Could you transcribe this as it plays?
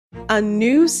A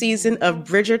new season of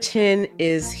Bridgerton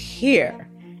is here.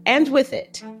 And with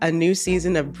it, a new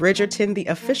season of Bridgerton, the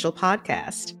official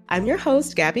podcast. I'm your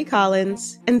host, Gabby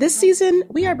Collins, and this season,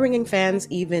 we are bringing fans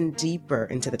even deeper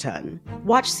into the ton.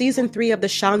 Watch season 3 of the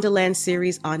Shondaland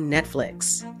series on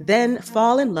Netflix. Then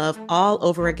fall in love all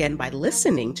over again by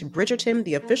listening to Bridgerton,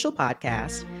 the official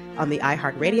podcast, on the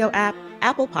iHeartRadio app,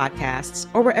 Apple Podcasts,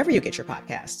 or wherever you get your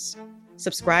podcasts.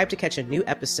 Subscribe to catch a new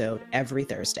episode every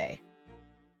Thursday.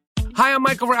 Hi, I'm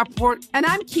Michael Rappaport. And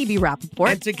I'm Kibi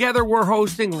Rappaport. And together we're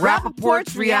hosting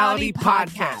Rappaport's Reality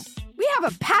Podcast. We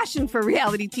have a passion for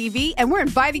reality TV, and we're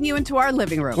inviting you into our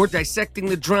living room. We're dissecting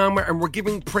the drama, and we're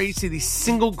giving praise to the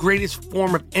single greatest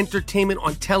form of entertainment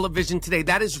on television today.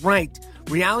 That is right.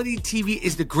 Reality TV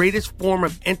is the greatest form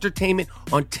of entertainment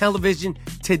on television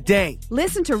today.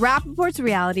 Listen to Rappaport's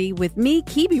Reality with me,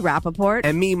 Kibi Rappaport.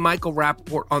 And me, Michael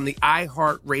Rappaport, on the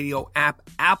iHeartRadio app,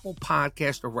 Apple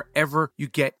Podcast, or wherever you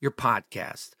get your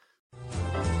podcast.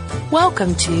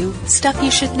 Welcome to Stuff You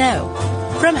Should Know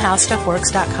from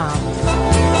HowStuffWorks.com.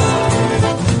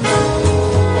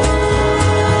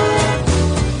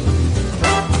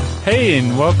 Hey,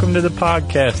 and welcome to the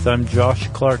podcast. I'm Josh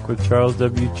Clark with Charles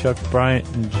W. Chuck Bryant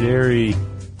and Jerry,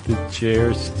 the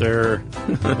chairster,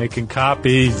 making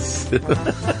copies.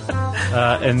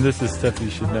 And this is Stuff You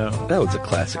Should Know. That was a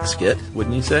classic skit,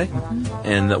 wouldn't you say? Mm-hmm.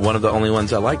 And one of the only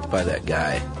ones I liked by that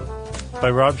guy. By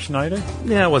Rob Schneider?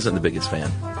 Yeah, I wasn't the biggest fan.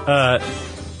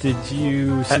 Did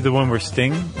you see the one where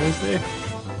Sting was there?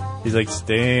 He's like,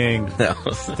 Sting. No.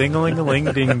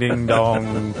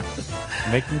 Sting-a-ling-a-ling-ding-dong.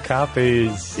 Making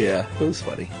copies. Yeah, it was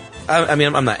funny. I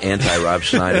mean, I'm not anti-Rob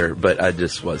Schneider, but I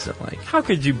just wasn't like... How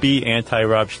could you be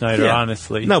anti-Rob Schneider,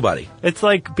 honestly? Nobody. It's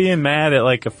like being mad at,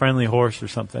 like, a friendly horse or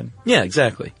something. Yeah,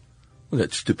 exactly. Look at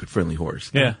that stupid friendly horse.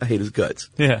 Yeah. I hate his guts.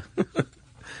 Yeah.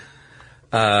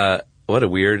 What a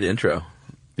weird intro.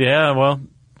 Yeah, well,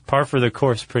 par for the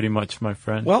course, pretty much, my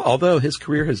friend. Well, although his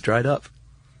career has dried up.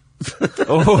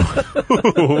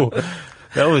 Oh,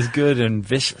 that was good and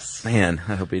vicious. Man,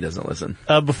 I hope he doesn't listen.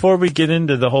 Before we get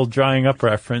into the whole drying up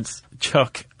reference,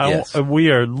 Chuck, yes.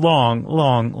 We are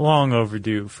long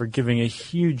overdue for giving a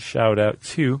huge shout out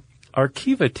to our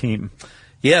Kiva team.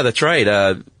 Yeah, that's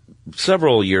right.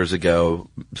 Several years ago,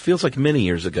 feels like many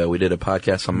years ago, we did a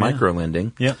podcast on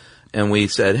microlending. Yeah. And we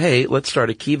said, hey, let's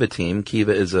start a Kiva team.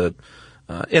 Kiva is a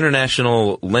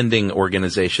international lending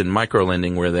organization,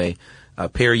 microlending, where they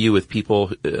pair you with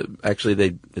people.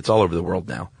 It's all over the world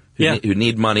now. Who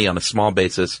need money on a small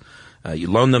basis. You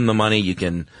loan them the money, you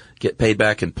can get paid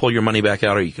back and pull your money back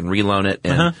out, or you can reloan it.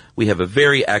 And we have a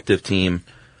very active team.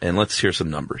 And let's hear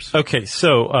some numbers. Okay,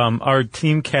 so our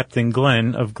team captain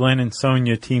Glenn of Glenn and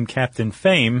Sonia Team Captain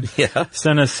fame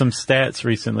sent us some stats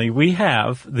recently. We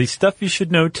have the Stuff You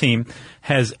Should Know team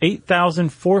has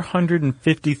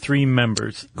 8,453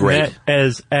 members. Great.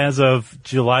 That as of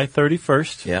July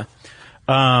 31st. Yeah.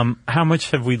 How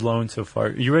much have we loaned so far?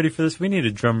 Are you ready for this? We need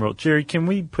a drum roll. Jerry, can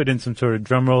we put in some sort of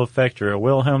drum roll effect or a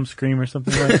Wilhelm scream or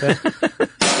something like that?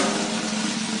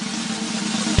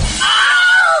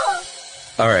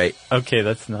 All right. Okay,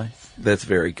 that's nice. That's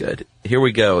very good. Here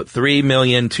we go.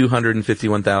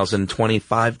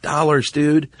 $3,251,025,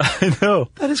 dude. I know.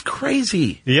 That is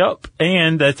crazy. Yep.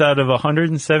 And that's out of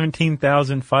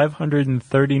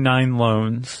 117,539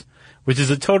 loans, which is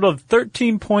a total of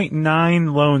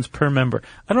 13.9 loans per member.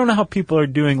 I don't know how people are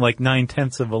doing like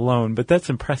 9/10 of a loan, but that's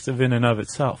impressive in and of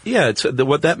itself. Yeah,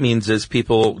 what that means is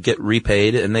people get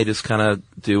repaid and they just kind of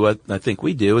do what I think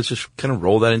we do, is just kind of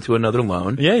roll that into another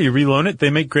loan. Yeah, you reloan it.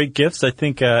 They make great gifts. I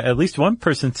think at least one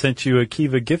person sent you a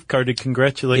Kiva gift card to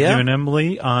congratulate you and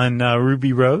Emily on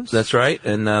Ruby Rose. That's right,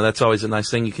 and that's always a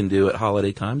nice thing you can do at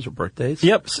holiday times or birthdays.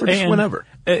 Yep. Or just whenever.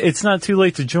 It's not too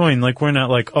late to join. Like, we're not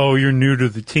like, oh, you're new to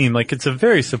the team. Like, it's a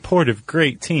very supportive,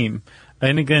 great team.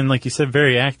 And again, like you said,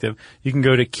 very active. You can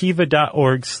go to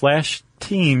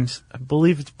kiva.org/teams, I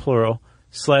believe it's plural,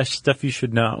 /stuff you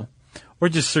should know. Or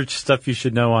just search Stuff You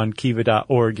Should Know on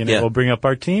kiva.org and it will bring up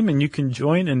our team and you can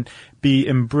join and be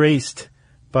embraced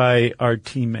by our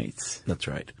teammates. That's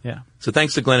right. Yeah. So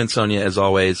thanks to Glenn and Sonia, as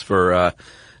always, for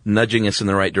nudging us in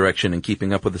the right direction and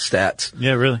keeping up with the stats.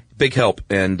 Yeah, really. Big help.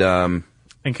 And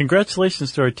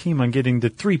congratulations to our team on getting the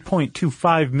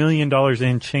 $3.25 million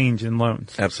and change in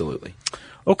loans. Absolutely.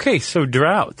 Okay, so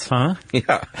droughts, huh?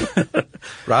 Yeah.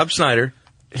 Rob Schneider,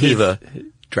 Kiva,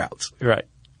 droughts. Right.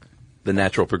 The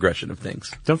natural progression of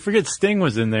things. Don't forget Sting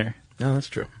was in there. No, that's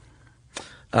true.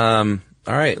 All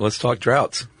right, let's talk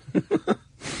droughts.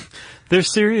 They're a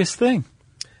serious thing.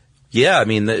 Yeah, I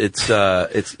mean, it's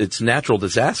natural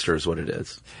disaster is what it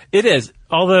is. It is.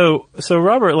 Although, so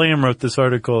Robert Lamb wrote this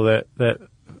article that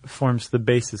forms the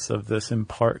basis of this in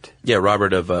part. Yeah,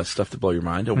 Robert of Stuff to Blow Your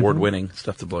Mind, award-winning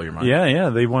Stuff to Blow Your Mind. Yeah,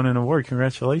 they won an award.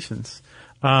 Congratulations.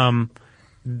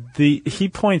 He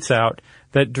points out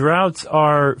that droughts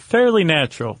are fairly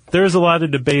natural. There's a lot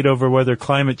of debate over whether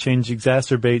climate change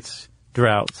exacerbates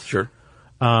droughts. Sure.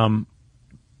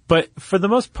 But for the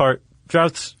most part,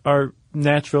 droughts are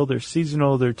natural. They're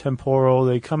seasonal. They're temporal.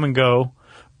 They come and go.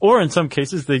 Or in some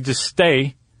cases, they just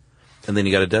stay. And then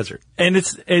you got a desert. And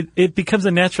it becomes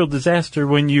a natural disaster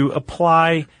when you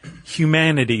apply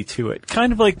humanity to it.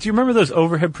 Kind of like, do you remember those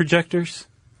overhead projectors?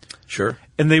 Sure.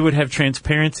 And they would have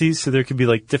transparencies, so there could be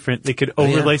like different, they could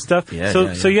overlay stuff. Yeah,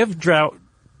 so you have drought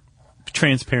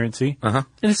transparency, Uh-huh.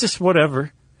 and it's just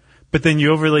whatever. But then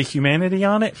you overlay humanity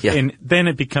on it, Yeah. and then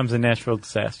it becomes a natural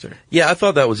disaster. Yeah, I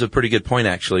thought that was a pretty good point,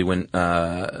 actually, when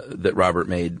that Robert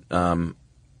made. In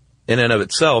and of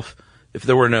itself, if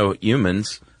there were no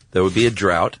humans, there would be a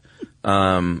drought.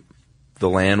 The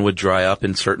land would dry up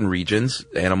in certain regions.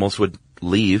 Animals would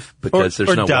leave because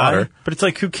there's no die. water. But it's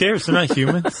like, who cares? They're not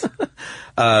humans.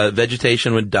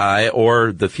 Vegetation would die,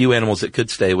 or the few animals that could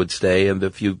stay would stay, and the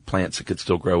few plants that could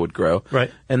still grow would grow.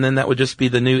 Right. And then that would just be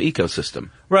the new ecosystem.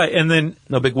 Right, and then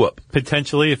No big whoop.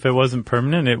 potentially, if it wasn't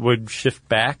permanent, it would shift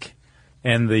back,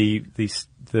 and the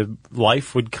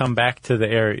life would come back to the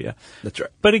area. That's right.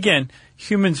 But again,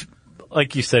 humans,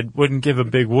 like you said, wouldn't give a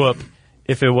big whoop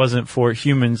if it wasn't for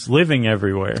humans living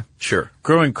everywhere, Sure.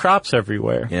 growing crops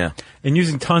everywhere, Yeah. and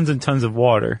using tons and tons of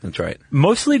water, That's right.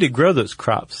 mostly to grow those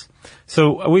crops.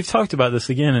 So we've talked about this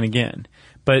again and again,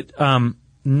 but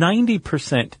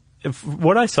 90%,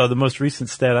 what I saw, the most recent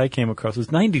stat I came across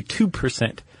was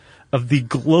 92% of the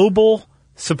global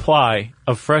supply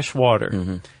of fresh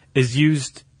water is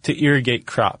used to irrigate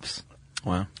crops.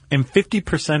 Wow. And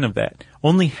 50% of that,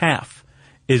 only half,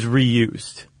 is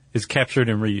reused, is captured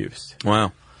and reused.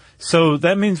 Wow. So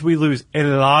that means we lose a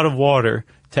lot of water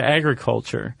to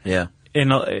agriculture. Yeah.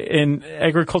 And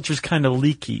agriculture's kind of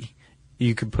leaky,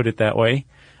 you could put it that way.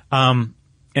 And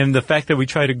the fact that we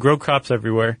try to grow crops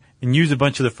everywhere and use a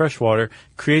bunch of the fresh water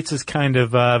creates this kind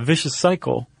of vicious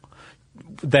cycle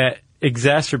that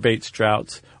exacerbates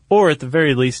droughts, or at the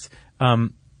very least,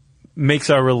 makes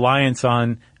our reliance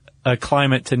on a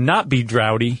climate to not be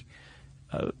droughty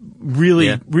really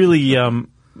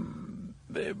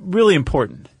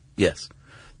important. Yes.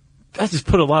 I just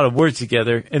put a lot of words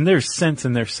together, and there's sense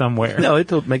in there somewhere. No, it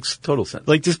makes total sense.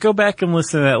 Like, just go back and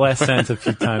listen to that last sentence a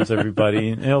few times, everybody,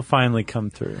 and it'll finally come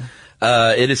through.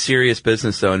 It is serious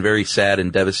business, though, and very sad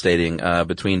and devastating.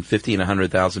 Between 50 and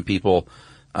 100,000 people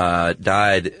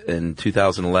died in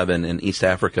 2011 in East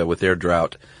Africa with their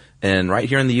drought. And right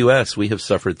here in the U.S., we have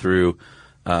suffered through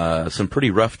some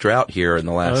pretty rough drought here in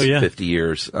the last 50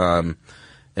 years.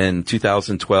 In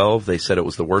 2012, they said it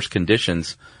was the worst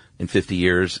conditions in 50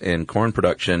 years, and corn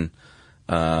production,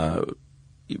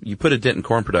 you put a dent in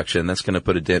corn production, that's going to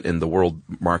put a dent in the world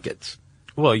markets.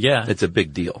 Well, yeah. It's a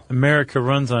big deal. America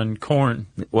runs on corn.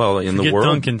 Well, in the Forget world.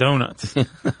 Dunkin' Donuts.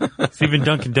 Even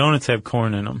Dunkin' Donuts have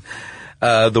corn in them.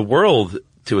 The world,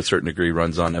 to a certain degree,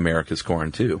 runs on America's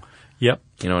corn, too. Yep.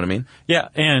 You know what I mean? Yeah,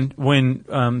 and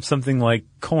when something like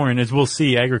corn, as we'll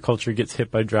see, agriculture gets hit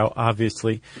by drought,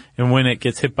 obviously. And when it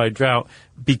gets hit by drought,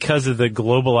 because of the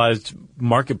globalized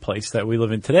marketplace that we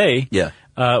live in today,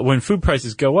 when food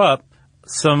prices go up,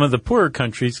 some of the poorer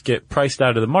countries get priced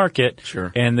out of the market,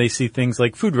 Sure. and they see things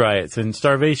like food riots and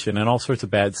starvation and all sorts of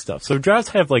bad stuff. So droughts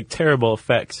have like terrible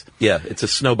effects. Yeah, it's a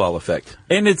snowball effect.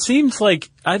 And it seems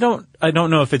like I don't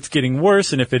know if it's getting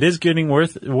worse, and if it is getting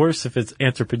worse, if it's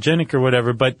anthropogenic or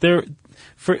whatever. But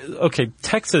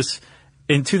Texas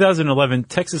in 2011,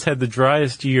 Texas had the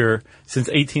driest year since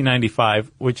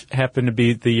 1895, which happened to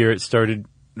be the year it started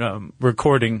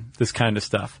recording this kind of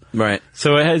stuff. Right.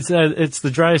 So it's the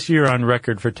driest year on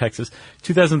record for Texas.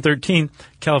 2013,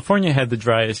 California had the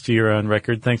driest year on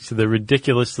record thanks to the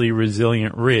ridiculously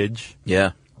resilient ridge.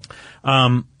 Yeah.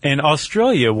 And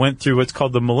Australia went through what's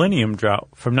called the Millennium Drought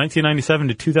from 1997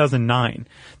 to 2009.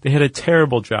 They had a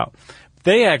terrible drought.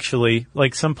 They actually,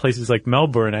 like some places like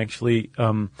Melbourne, actually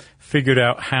figured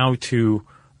out how to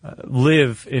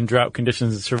live in drought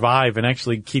conditions and survive and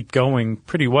actually keep going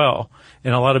pretty well.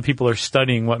 And a lot of people are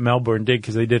studying what Melbourne did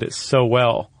because they did it so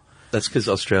well. That's because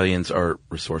Australians are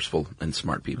resourceful and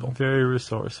smart people. Very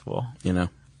resourceful. You know,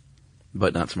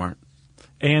 but not smart.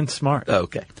 And smart. Oh,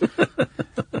 okay.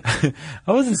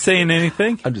 I wasn't saying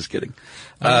anything. I'm just kidding.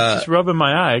 I was just rubbing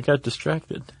my eye. I got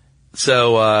distracted.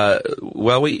 So,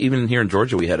 we even here in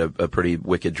Georgia, we had a pretty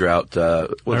wicked drought. I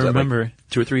remember. Like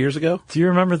 2 or 3 years ago? Do you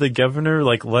remember the governor,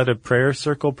 led a prayer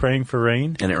circle praying for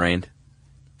rain? And it rained.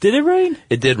 Did it rain?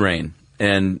 It did rain.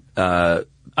 And,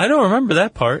 I don't remember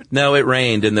that part. No, it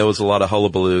rained, and there was a lot of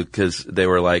hullabaloo because they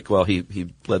were like, well,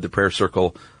 he led the prayer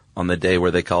circle on the day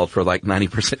where they called for like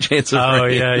 90% chance of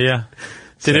rain. Oh, yeah.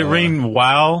 Did it rain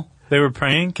while they were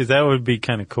praying? Because that would be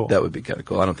kind of cool. That would be kind of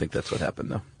cool. I don't think that's what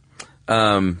happened, though.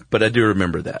 But I do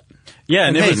remember that. Yeah,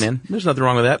 and hey, man, there's nothing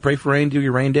wrong with that. Pray for rain, do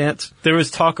your rain dance. There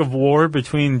was talk of war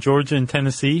between Georgia and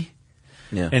Tennessee.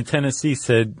 Yeah. And Tennessee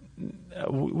said,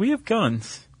 we have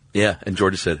guns. Yeah, and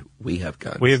Georgia said, we have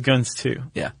guns. We have guns, too.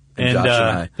 Yeah. And Josh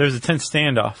and I. there was a tense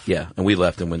standoff. Yeah, and we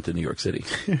left and went to New York City,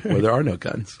 where there are no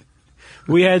guns.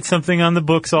 We had something on the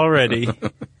books already.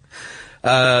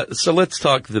 So let's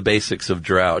talk the basics of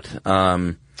drought.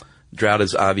 Drought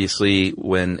is obviously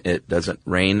when it doesn't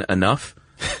rain enough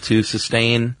to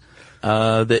sustain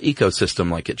the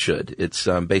ecosystem like it should. It's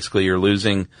basically you're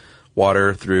losing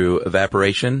water through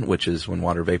evaporation, which is when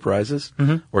water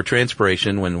vaporizes, or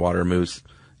transpiration when water moves,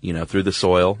 through the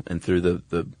soil and through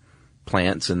the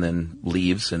plants and then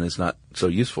leaves and is not so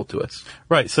useful to us.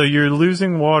 Right. So you're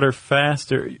losing water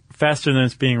faster than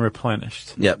it's being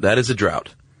replenished. Yeah, that is a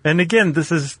drought. And again,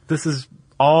 this is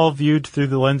all viewed through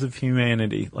the lens of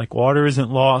humanity. Like water isn't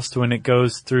lost when it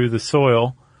goes through the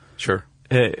soil. Sure.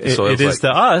 It is to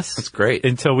us. That's great.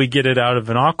 Until we get it out of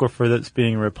an aquifer that's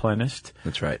being replenished.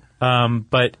 That's right.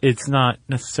 But it's not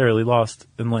necessarily lost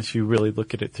unless you really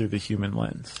look at it through the human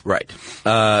lens. Right.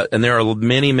 And there are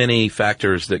many, many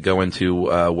factors that go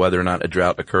into whether or not a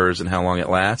drought occurs and how long it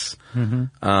lasts.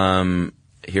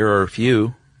 Here are a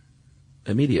few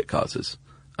immediate causes.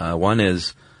 One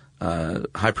is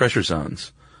high pressure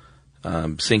zones.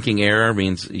 Sinking air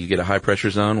means you get a high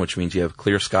pressure zone, which means you have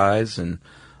clear skies and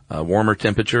warmer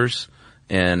temperatures.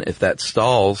 And if that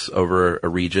stalls over a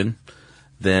region,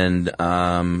 then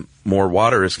more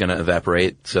water is going to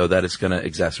evaporate, so that is going to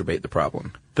exacerbate the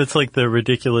problem. That's like the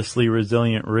ridiculously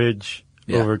resilient ridge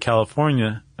over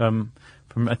California from,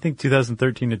 I think,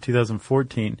 2013 to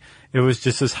 2014. It was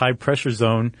just this high pressure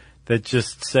zone that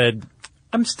just said,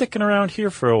 I'm sticking around here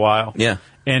for a while. Yeah.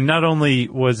 And not only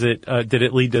was it, did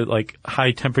it lead to like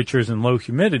high temperatures and low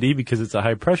humidity because it's a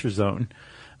high pressure zone,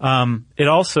 it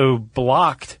also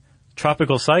blocked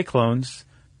tropical cyclones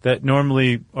that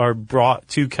normally are brought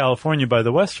to California by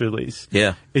the westerlies.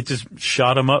 Yeah. It just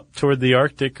shot them up toward the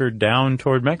Arctic or down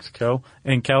toward Mexico.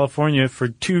 And California, for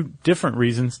two different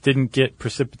reasons, didn't get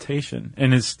precipitation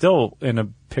and is still in a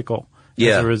pickle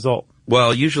as a result.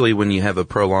 Well, usually when you have a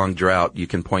prolonged drought, you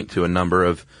can point to a number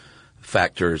of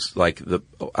factors, like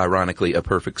ironically, a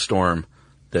perfect storm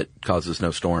that causes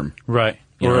no storm. Right.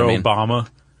 You know or what I mean? Obama.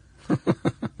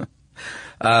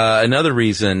 Another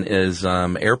reason is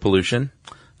air pollution.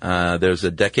 There's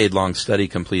a decade-long study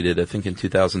completed, I think in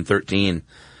 2013,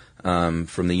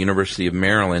 from the University of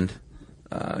Maryland,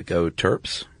 go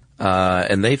Terps,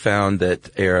 and they found that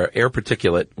air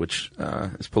particulate, which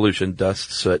is pollution,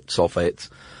 dust, soot, sulfates,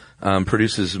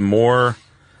 produces more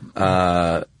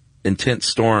intense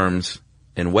storms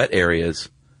in wet areas,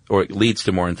 or it leads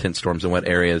to more intense storms in wet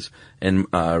areas, and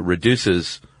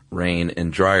reduces rain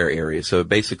in drier areas. So it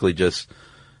basically just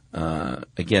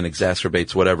again,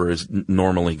 exacerbates whatever is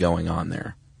normally going on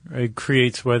there. It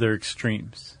creates weather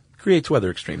extremes. Creates weather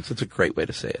extremes. That's a great way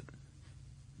to say it.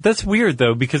 That's weird,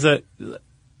 though, because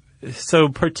so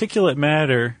particulate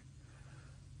matter.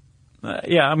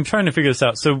 I'm trying to figure this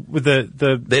out. So with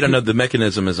they don't know, the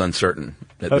mechanism is uncertain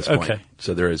at this point. Okay.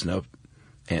 So there is no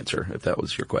answer, if that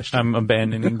was your question. I'm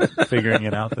abandoning figuring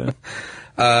it out then.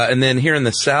 And then here in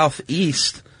the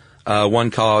southeast,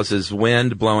 one cause is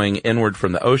wind blowing inward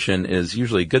from the ocean is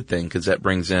usually a good thing because that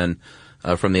brings in,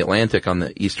 from the Atlantic on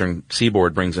the eastern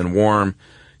seaboard, brings in warm,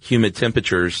 humid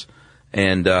temperatures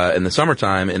and in the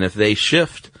summertime. And if they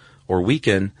shift or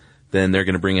weaken, then they're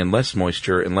going to bring in less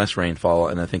moisture and less rainfall.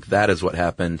 And I think that is what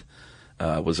happened,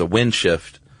 was a wind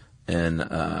shift in,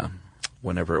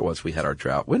 whenever it was we had our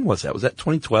drought. When was that? Was that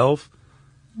 2012?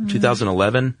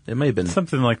 2011? It may have been.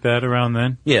 Something like that around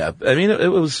then. Yeah. I mean,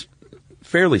 it was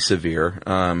fairly severe.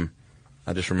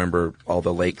 I just remember all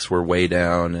the lakes were way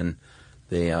down and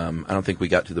they, I don't think we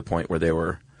got to the point where they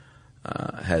were,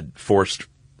 had forced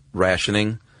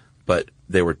rationing, but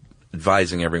they were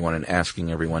advising everyone and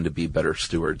asking everyone to be better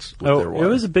stewards with their water. It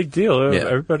was a big deal. Yeah.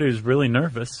 Everybody was really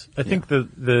nervous. I think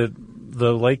the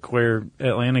lake where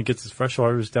Atlanta gets its fresh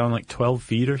water was down like 12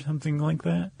 feet or something like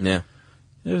that. Yeah.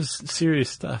 It was serious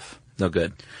stuff. No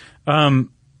good.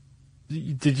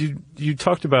 Did you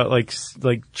talked about like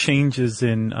changes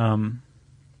in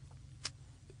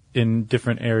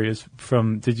different areas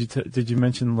from, did you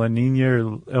mention La Nina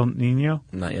or El Nino?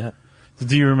 Not yet.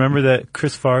 Do you remember that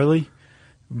Chris Farley,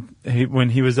 when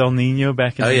he was El Nino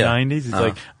back in the 90s, he's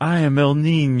like, I am El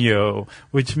Nino,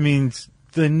 which means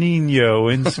the Nino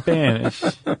in Spanish.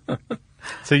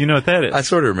 So you know what that is? I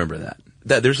sort of remember that.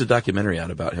 There's a documentary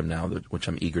out about him now, which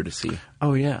I'm eager to see.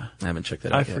 Oh, yeah. I haven't checked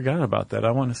that out yet. I forgot about that.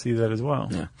 I want to see that as well.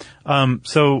 Yeah.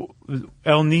 So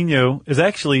El Nino is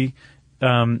actually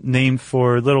named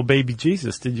for little baby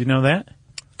Jesus. Did you know that?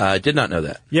 I did not know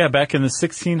that. Yeah, back in the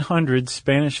 1600s,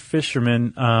 Spanish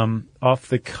fishermen off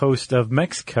the coast of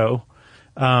Mexico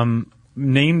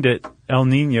named it El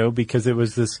Nino because it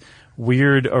was this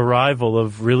weird arrival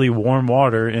of really warm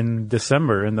water in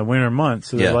December in the winter months.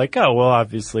 So they're like, oh, well,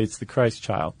 obviously it's the Christ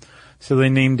child. So they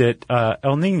named it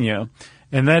El Nino.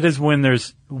 And that is when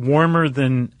there's warmer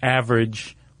than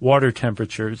average water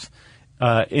temperatures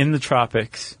in the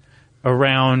tropics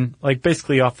around, like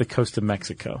basically off the coast of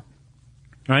Mexico.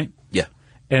 Right? Yeah.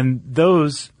 And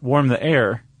those warm the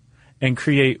air and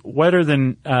create wetter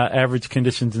than average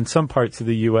conditions in some parts of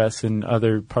the U.S. and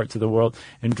other parts of the world,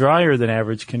 and drier than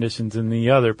average conditions in the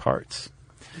other parts.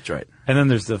 That's right. And then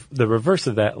there's the reverse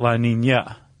of that, La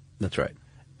Niña. That's right.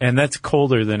 And that's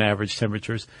colder than average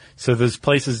temperatures. So those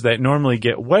places that normally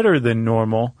get wetter than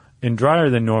normal and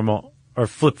drier than normal are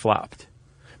flip-flopped.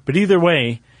 But either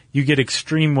way, you get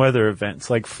extreme weather events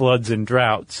like floods and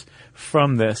droughts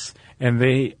from this, and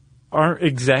they aren't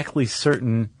exactly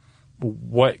certain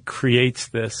what creates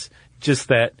this, just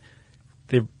that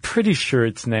they're pretty sure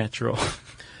it's natural.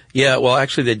 Yeah, well,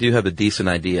 actually, they do have a decent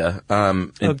idea.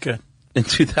 Okay. In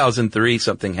 2003,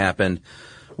 something happened,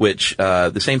 which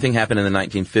the same thing happened in the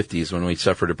 1950s when we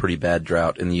suffered a pretty bad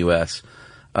drought in the U.S.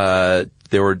 There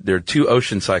were two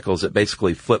ocean cycles that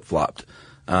basically flip-flopped.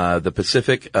 The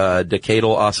Pacific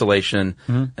decadal oscillation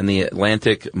and the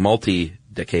Atlantic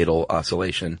multi-decadal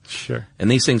oscillation. Sure. And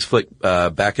these things flick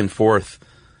back and forth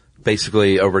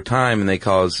basically over time, and they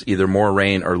cause either more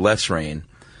rain or less rain.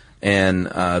 And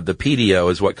the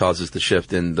PDO is what causes the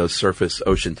shift in those surface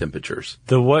ocean temperatures.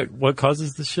 The what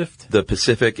causes the shift? The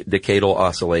Pacific decadal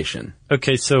oscillation.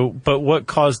 Okay, but what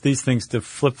caused these things to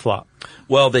flip-flop?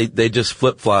 Well, they just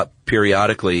flip-flop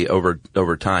periodically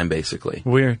over time, basically.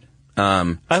 Weird.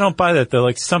 I don't buy that, though.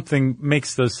 Like, something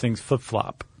makes those things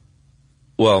flip-flop.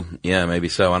 Well, yeah, maybe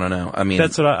so. I don't know. I mean,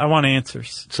 that's what I want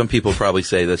answers. Some people probably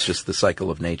say that's just the cycle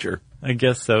of nature. I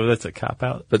guess so. That's a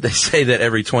cop-out. But they say that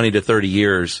every 20 to 30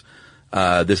 years,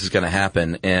 this is going to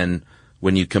happen. And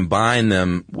when you combine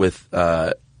them with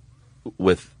other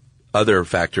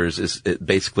factors, it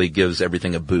basically gives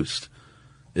everything a boost.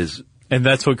 And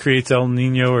that's what creates El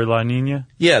Nino or La Nina?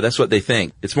 Yeah, that's what they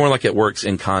think. It's more like it works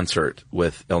in concert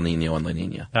with El Nino and La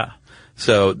Nina. Ah.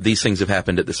 So these things have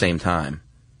happened at the same time,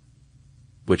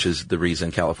 which is the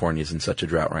reason California is in such a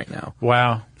drought right now.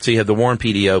 Wow. So you have the warm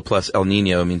PDO plus El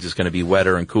Nino means it's going to be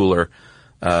wetter and cooler.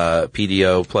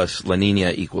 PDO plus La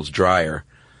Nina equals drier.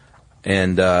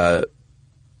 And La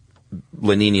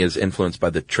Nina is influenced by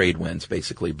the trade winds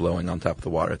basically blowing on top of the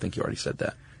water. I think you already said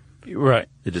that. Right.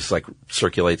 It just like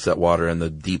circulates that water and the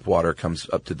deep water comes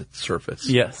up to the surface.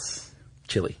 Yes.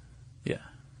 Chile. Yeah.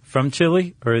 From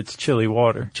Chile, or it's chilly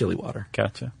water? Chilly water.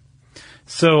 Gotcha.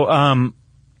 So,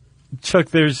 Chuck,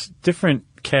 there's different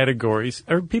categories,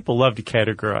 or people love to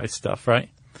categorize stuff, right?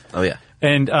 Oh, yeah.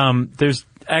 And there's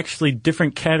actually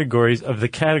different categories of the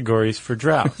categories for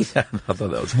droughts. Yeah, I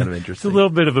thought that was kind of interesting. It's a little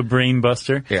bit of a brain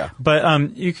buster. Yeah.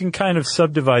 But you can kind of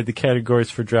subdivide the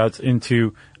categories for droughts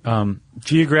into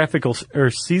geographical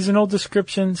or seasonal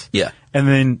descriptions. Yeah. And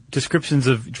then descriptions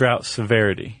of drought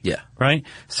severity. Yeah. Right?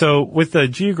 So with a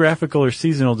geographical or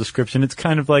seasonal description, it's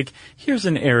kind of like, here's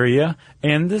an area,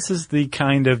 and this is the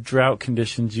kind of drought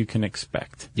conditions you can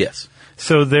expect. Yes.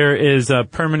 So there is a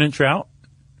permanent drought,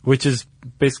 which is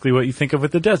basically what you think of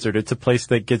with the desert. It's a place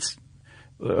that gets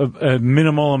a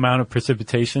minimal amount of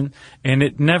precipitation, and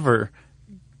it never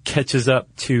catches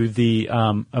up to the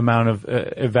amount of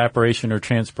evaporation or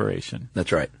transpiration.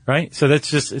 That's right. Right? So it's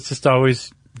just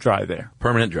always dry there.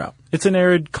 Permanent drought. It's an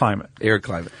arid climate. Arid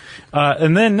climate.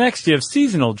 And then next you have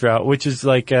seasonal drought, which is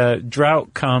like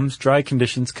drought comes, dry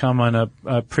conditions come on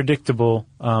a predictable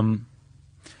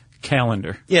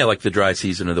calendar. Yeah, like the dry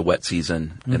season or the wet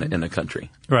season in a country.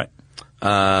 Right.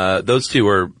 Those two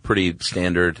are pretty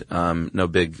standard. No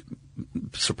big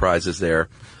surprises there.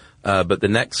 But the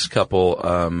next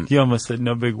couple, you almost said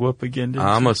no big whoop again, didn't you?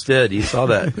 I almost did. You saw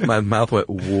that. My mouth went,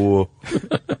 whoa.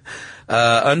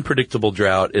 Unpredictable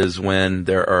drought is when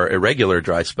there are irregular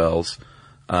dry spells,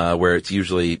 where it's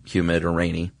usually humid or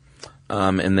rainy.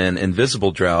 And then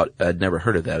invisible drought, I'd never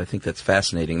heard of that. I think that's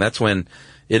fascinating. That's when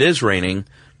it is raining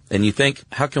and you think,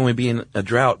 how can we be in a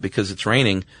drought because it's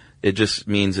raining? It just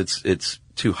means it's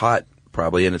too hot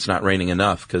probably and it's not raining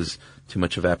enough because too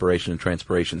much evaporation and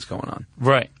transpiration is going on.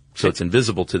 Right. So it's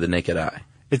invisible to the naked eye.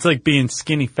 It's like being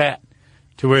skinny fat.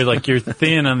 to where like you're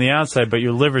thin on the outside, but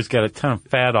your liver's got a ton of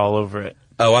fat all over it.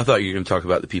 Oh, I thought you were going to talk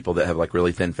about the people that have like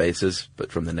really thin faces,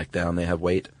 but from the neck down they have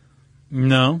weight.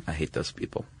 No. I hate those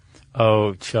people.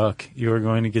 Oh, Chuck, you are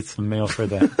going to get some mail for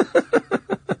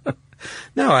that.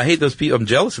 No, I hate those people. I'm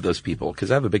jealous of those people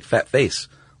because I have a big fat face.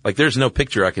 Like there's no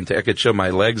picture I can take. I could show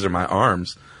my legs or my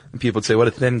arms and people would say, what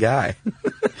a thin guy.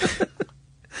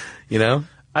 You know?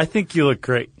 I think you look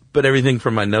great. But everything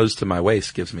from my nose to my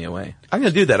waist gives me away. I'm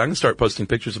going to do that. I'm going to start posting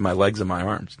pictures of my legs and my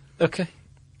arms. Okay.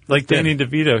 Like Danny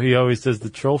DeVito, he always does the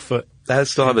troll foot. I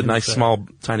still have a nice, small,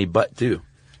 tiny butt, too.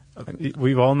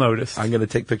 We've all noticed. I'm going to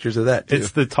take pictures of that, too.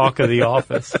 It's the talk of the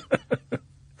office.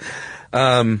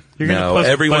 You're going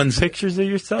to post pictures of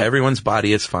yourself? Everyone's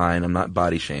body is fine. I'm not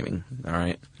body shaming. All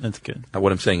right? That's good.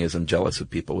 What I'm saying is I'm jealous of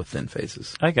people with thin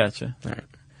faces. I gotcha. All right.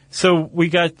 So we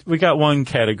got one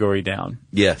category down.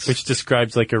 Yes. Which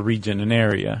describes like a region, an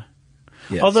area.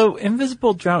 Yes. Although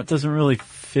invisible drought doesn't really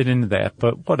fit into that,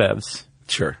 but whatevs.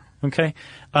 Sure. Okay.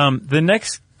 The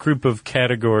next group of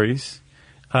categories,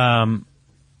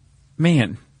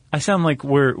 man, I sound like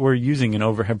we're using an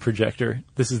overhead projector.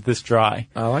 This is this dry.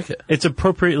 I like it. It's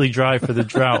appropriately dry for the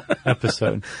drought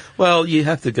episode. Well, you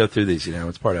have to go through these,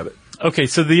 it's part of it. Okay,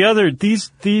 so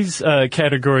these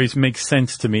categories make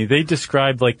sense to me. They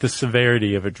describe like the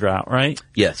severity of a drought, right?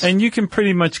 Yes. And you can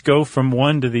pretty much go from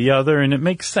one to the other and it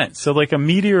makes sense. So like a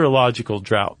meteorological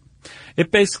drought.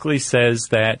 It basically says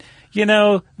that,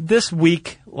 this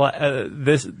week,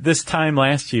 this time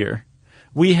last year,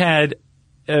 we had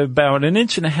about 1.5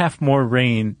 inches more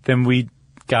rain than we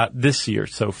got this year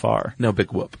so far. No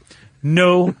big whoop.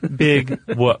 No big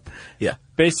whoop. Yeah.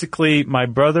 Basically, my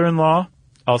brother-in-law,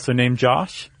 also named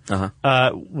Josh,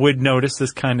 would notice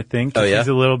this kind of thing because he's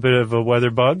a little bit of a weather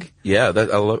bug. Yeah,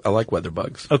 I like weather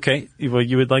bugs. Okay, well,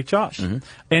 you would like Josh. Mm-hmm.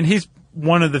 And he's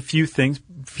one of the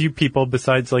few people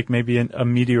besides like maybe a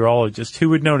meteorologist who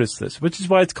would notice this, which is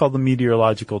why it's called the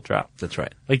meteorological drought. That's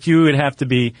right. Like you would have to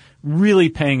be really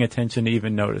paying attention to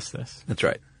even notice this. That's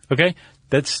right. Okay?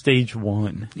 That's stage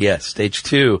 1. Yes, stage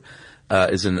 2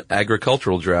 is an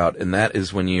agricultural drought, and that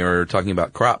is when you're talking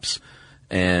about crops.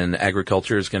 And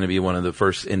agriculture is going to be one of the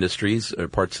first industries or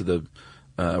parts of the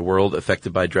world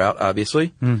affected by drought,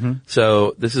 obviously. Mm-hmm.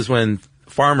 So this is when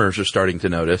farmers are starting to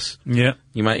notice. Yeah.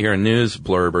 You might hear a news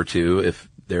blurb or two if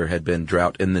there had been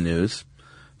drought in the news,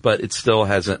 but it still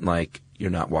hasn't you're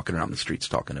not walking around the streets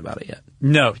talking about it yet.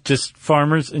 No, just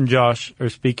farmers and Josh are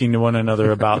speaking to one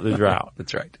another about the drought.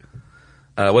 That's right.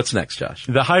 What's next, Josh?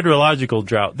 The hydrological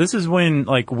drought. This is when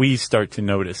we start to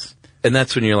notice. And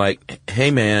that's when you're like, hey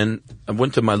man, I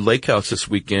went to my lake house this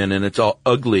weekend and it's all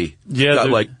ugly. Yeah. Got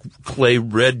like clay,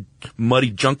 red, muddy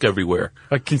junk everywhere.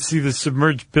 I can see the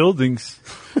submerged buildings.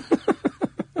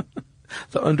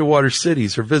 The underwater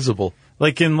cities are visible.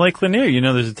 Like in Lake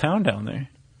Lanier, there's a town down there.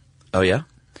 Oh yeah?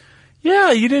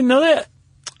 Yeah, you didn't know that?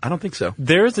 I don't think so.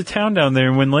 There is a town down there,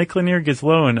 and when Lake Lanier gets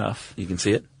low enough, you can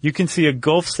see it? You can see a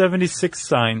Gulf 76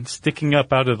 sign sticking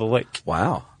up out of the lake.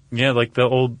 Wow. Yeah, like the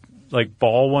old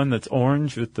ball one that's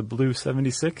orange with the blue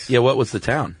 76. Yeah, what was the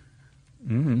town?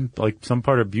 Like some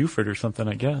part of Beaufort or something,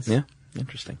 I guess. Yeah,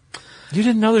 interesting. You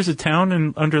didn't know there's a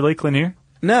town under Lake Lanier?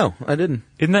 No, I didn't.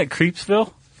 Isn't that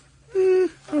Creepsville? I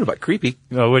don't know about creepy.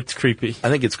 Oh, it's creepy. I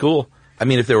think it's cool. I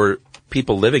mean, if there were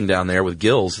people living down there with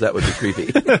gills, that would be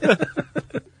creepy.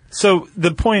 So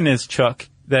the point is, Chuck,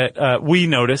 that we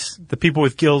notice, the people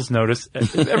with gills notice,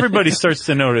 everybody starts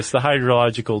to notice the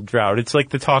hydrological drought. It's like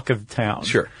the talk of the town.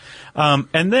 Sure.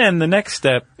 And then the next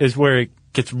step is where it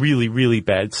gets really, really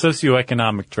bad,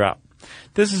 socioeconomic drought.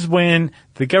 This is when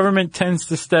the government tends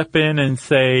to step in and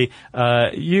say,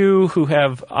 you who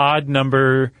have odd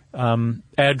number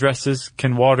addresses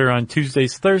can water on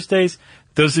Tuesdays, Thursdays.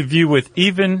 Those of you with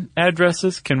even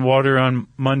addresses can water on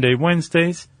Monday,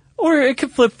 Wednesdays. Or it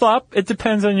could flip-flop. It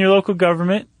depends on your local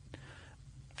government.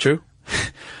 True.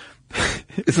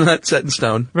 Isn't that set in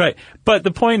stone? Right. But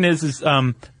the point is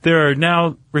there are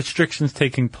now restrictions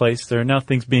taking place. There are now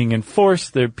things being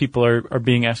enforced. People are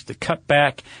being asked to cut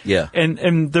back. Yeah.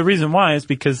 And the reason why is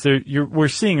because we're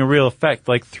seeing a real effect,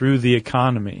 through the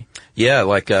economy. Yeah,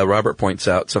 Robert points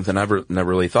out, something I've never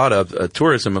really thought of.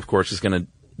 Tourism, of course, is going to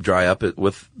dry up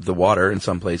with the water in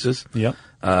some places. Yep.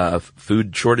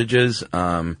 Food shortages,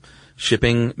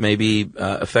 shipping may be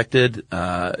affected,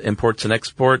 imports and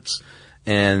exports,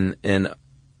 and in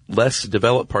less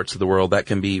developed parts of the world, that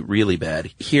can be really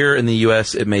bad. Here in the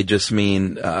U.S., it may just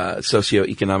mean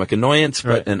socioeconomic annoyance,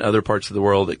 but in other parts of the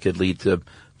world, it could lead to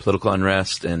political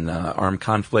unrest and armed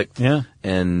conflict,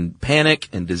 and panic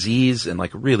and disease and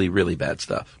really, really bad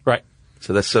stuff. Right.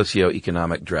 So that's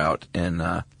socioeconomic drought. And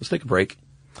let's take a break.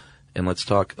 And let's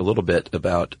talk a little bit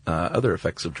about other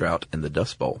effects of drought in the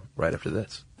Dust Bowl right after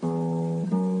this.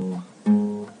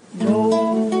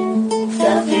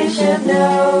 Stuff you should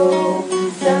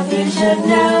know. Stuff you should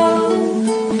know.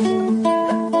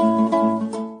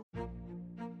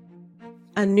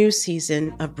 A new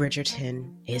season of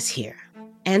Bridgerton is here.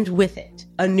 And with it,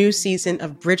 a new season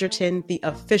of Bridgerton, the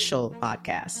official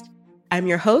podcast. I'm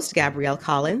your host, Gabrielle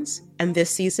Collins, and this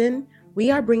season,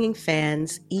 we are bringing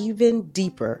fans even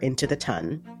deeper into the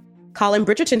ton. Colin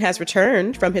Bridgerton has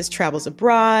returned from his travels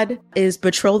abroad. Is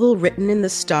betrothal written in the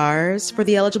stars for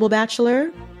the eligible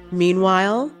bachelor?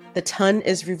 Meanwhile, the ton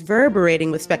is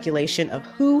reverberating with speculation of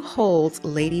who holds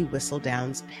Lady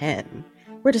Whistledown's pen.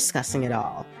 We're discussing it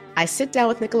all. I sit down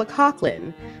with Nicola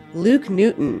Coughlan, Luke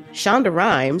Newton, Shonda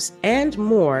Rhimes, and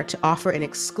more to offer an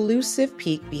exclusive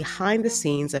peek behind the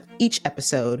scenes of each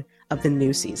episode of the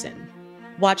new season.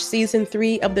 Watch season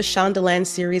 3 of the Shondaland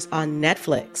series on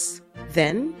Netflix.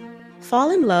 Then,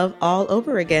 fall in love all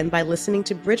over again by listening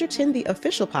to Bridgerton, the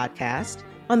official podcast,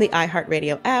 on the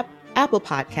iHeartRadio app, Apple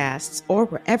Podcasts, or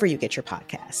wherever you get your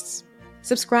podcasts.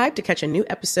 Subscribe to catch a new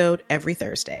episode every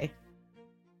Thursday.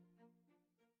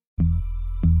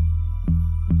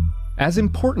 As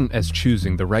important as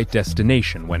choosing the right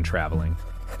destination when traveling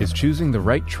is choosing the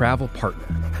right travel partner.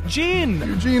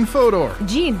 Eugene Fodor.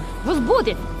 Gene,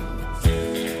 возбудит.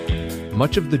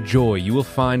 Much of the joy you will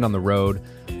find on the road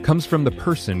comes from the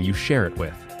person you share it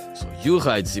with. So you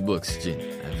write the books, Gene,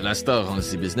 and Vlastar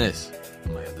runs the business.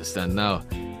 I understand now.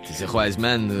 It is a wise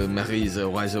man who marries a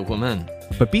wiser woman.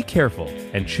 But be careful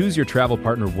and choose your travel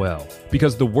partner well,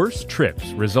 because the worst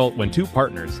trips result when two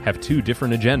partners have two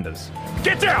different agendas.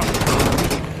 Get down!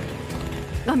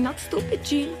 I'm not stupid,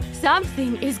 Gene.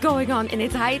 Something is going on, and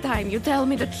it's high time you tell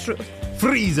me the truth.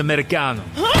 Freeze, Americano!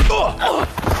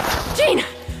 Gene,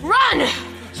 run!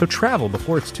 So travel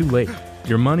before it's too late.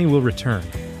 Your money will return,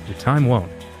 your time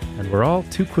won't, and we're all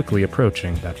too quickly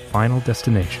approaching that final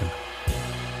destination.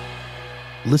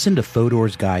 Listen to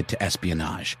Fodor's Guide to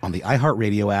Espionage on the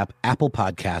iHeartRadio app, Apple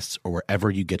Podcasts, or wherever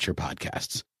you get your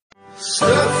podcasts.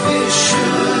 Stuff you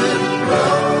should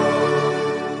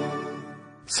know.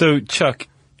 So, Chuck,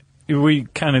 we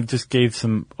kind of just gave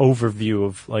some overview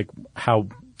of like how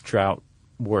drought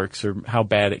works or how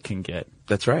bad it can get.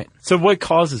 That's right. So what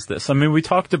causes this? I mean, we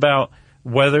talked about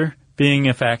weather being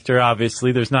a factor.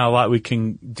 Obviously, there's not a lot we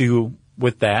can do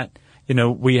with that. You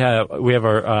know, we have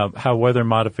our How Weather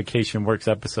Modification Works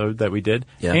episode that we did,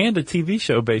 and a TV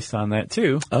show based on that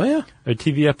too. Oh yeah, a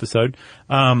TV episode.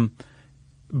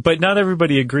 But not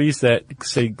everybody agrees that,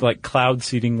 say, like cloud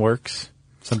seeding works.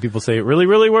 Some people say it really,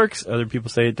 really works. Other people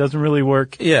say it doesn't really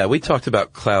work. Yeah, we talked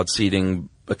about cloud seeding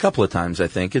a couple of times. I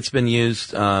think it's been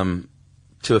used to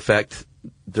effect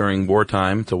during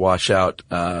wartime to wash out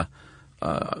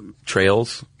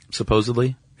trails,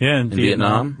 supposedly. Yeah, in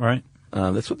Vietnam, right?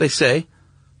 That's what they say,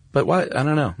 but why? I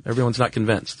don't know. Everyone's not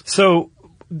convinced. So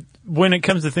when it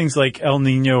comes to things like El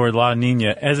Nino or La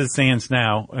Nina, as it stands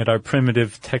now at our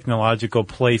primitive technological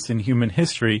place in human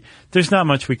history, there's not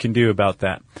much we can do about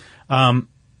that.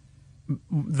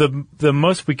 The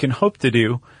most we can hope to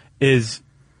do is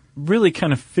really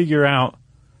kind of figure out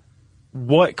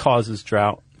what causes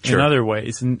drought in other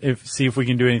ways and see if we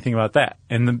can do anything about that.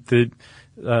 And the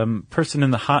person in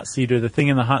the hot seat, or the thing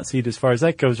in the hot seat as far as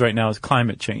that goes right now, is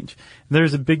climate change.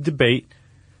 There's a big debate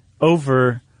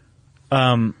over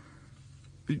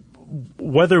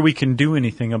whether we can do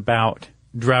anything about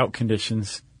drought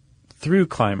conditions through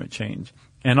climate change.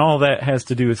 And all that has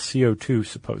to do with CO2,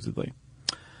 supposedly.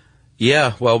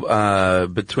 Yeah, well,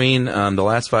 between the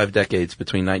last 5 decades,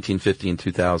 between 1950 and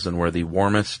 2000, were the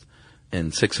warmest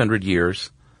in 600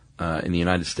 years in the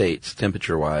United States,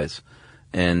 temperature-wise.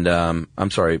 And I'm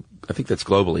sorry, I think that's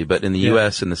globally, but in the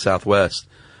U.S. and the Southwest,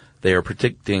 they are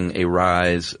predicting a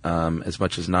rise as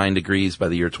much as 9 degrees by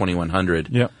the year 2100.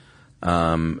 Yep.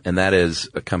 And that is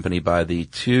accompanied by the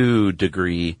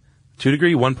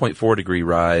 1.4 degree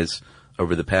rise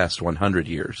over the past 100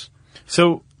 years.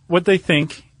 So what they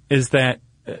think is that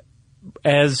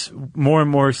as more and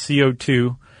more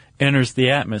CO2 enters the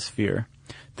atmosphere,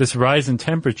 this rise in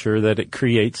temperature that it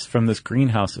creates from this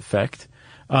greenhouse effect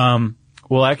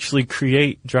will actually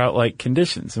create drought-like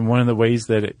conditions. And one of the ways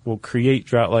that it will create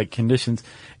drought-like conditions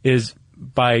is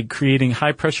by creating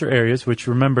high-pressure areas, which,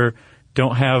 remember,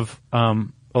 don't have a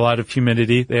lot of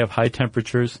humidity. They have high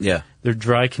temperatures. Yeah. They're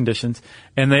dry conditions.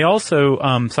 And they also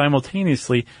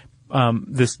simultaneously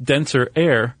this denser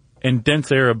air and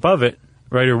dense air above it,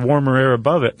 right, or warmer air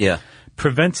above it,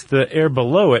 prevents the air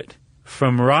below it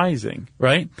from rising,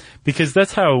 right? Because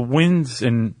that's how winds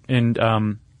and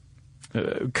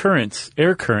currents,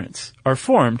 air currents, are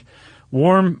formed.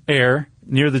 warm air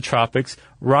near the tropics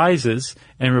rises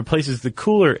and replaces the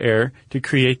cooler air to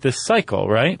create this cycle,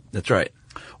 right? That's right.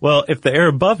 Well, if the air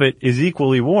above it is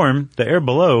equally warm, the air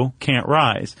below can't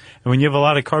rise. And when you have a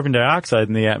lot of carbon dioxide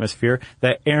in the atmosphere,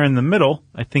 that air in the middle,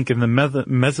 I think in the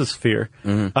mesosphere,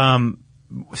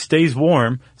 stays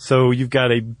warm. So you've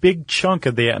got a big chunk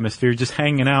of the atmosphere just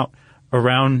hanging out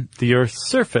around the Earth's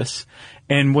surface.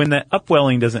 And when that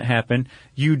upwelling doesn't happen,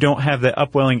 you don't have that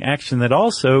upwelling action that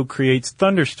also creates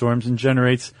thunderstorms and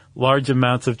generates large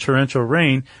amounts of torrential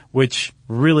rain, which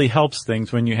really helps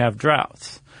things when you have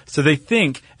droughts. So they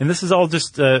think, and this is all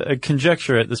just a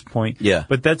conjecture at this point,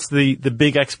 but that's the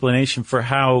big explanation for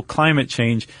how climate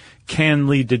change can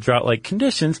lead to drought-like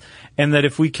conditions, and that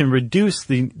if we can reduce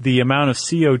the amount of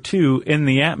CO2 in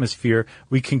the atmosphere,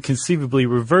 we can conceivably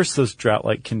reverse those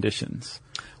drought-like conditions.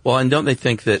 Well, and don't they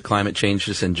think that climate change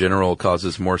just in general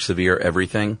causes more severe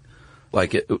everything?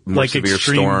 Like severe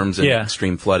storms and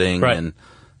extreme flooding. Right.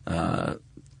 And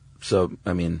so,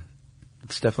 I mean,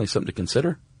 it's definitely something to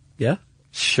consider. Yeah?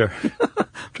 Sure. I'm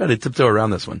trying to tiptoe around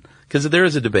this one. Because there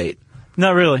is a debate.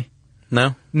 Not really.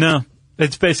 No? No.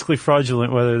 It's basically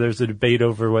fraudulent whether there's a debate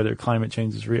over whether climate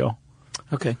change is real.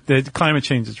 Okay. The climate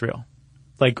change is real.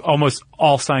 Like almost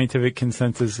all scientific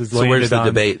consensus is landed on. So where's the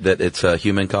debate that it's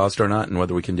human caused or not and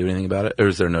whether we can do anything about it? Or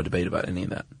is there no debate about any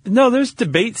of that? No, there's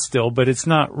debate still, but it's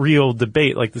not real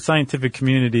debate. Like the scientific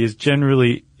community is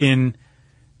generally in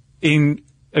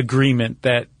agreement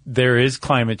that there is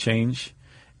climate change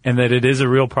and that it is a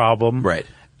real problem. Right.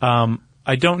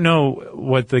 I don't know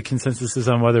what the consensus is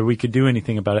on whether we could do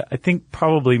anything about it. I think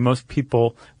probably most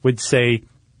people would say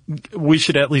we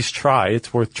should at least try.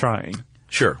 It's worth trying.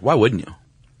 Sure. Why wouldn't you?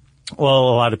 Well,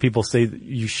 a lot of people say that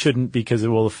you shouldn't because it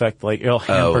will affect, like, it'll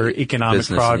hamper economic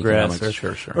progress.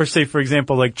 Sure. Or say, for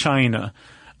example, like China.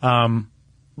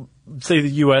 Say the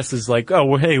U.S. is like, oh,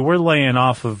 well, hey, we're laying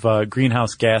off of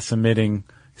greenhouse gas emitting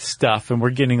stuff and we're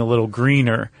getting a little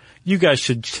greener. You guys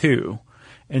should too.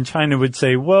 And China would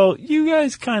say, well, you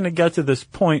guys kind of got to this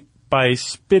point by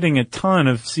spitting a ton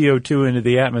of CO2 into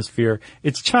the atmosphere.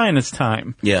 It's China's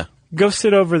time. Yeah. Go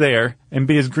sit over there and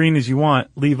be as green as you want.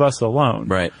 Leave us alone.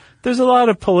 Right. There's a lot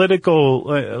of political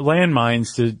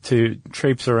landmines to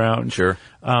traipse around. Sure.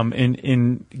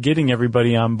 In getting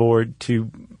everybody on board to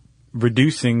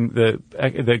reducing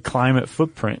the climate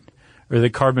footprint or the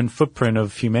carbon footprint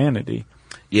of humanity.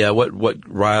 Yeah.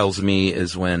 What riles me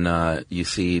is when you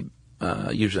see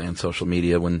usually on social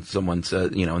media when someone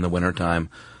says, in the wintertime,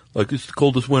 like, it's the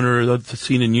coldest winter I've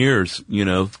seen in years,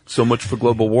 so much for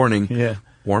global warming. Yeah.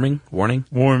 Warming?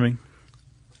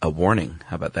 A warning.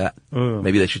 How about that? Ooh.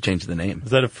 Maybe they should change the name.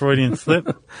 Is that a Freudian slip?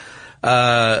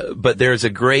 But there's a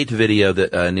great video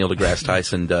that Neil deGrasse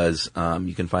Tyson does.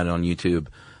 You can find it on YouTube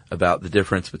about the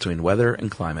difference between weather and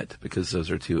climate because those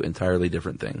are two entirely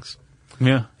different things.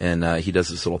 Yeah. And he does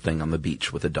this little thing on the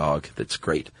beach with a dog that's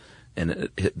great. And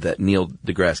that Neil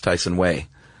deGrasse Tyson way.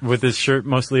 With his shirt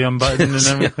mostly unbuttoned and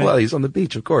everything? Yeah, well, he's on the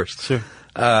beach, of course. Sure.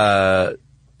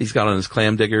 He's got on his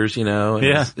clam diggers, and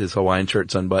his Hawaiian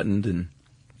shirt's unbuttoned. And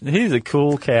he's a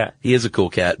cool cat. He is a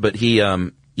cool cat, but he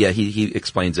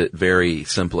explains it very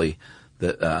simply,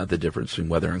 the difference between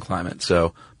weather and climate.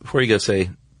 So before you go say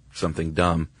something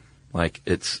dumb, like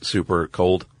it's super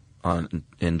cold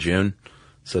in June,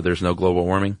 so there's no global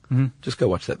warming, just go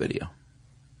watch that video.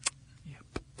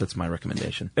 That's my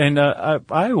recommendation. And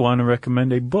I want to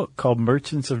recommend a book called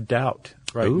Merchants of Doubt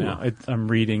now. I'm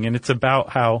reading, and it's about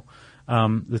how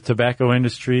the tobacco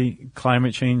industry,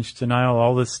 climate change denial,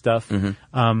 all this stuff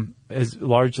is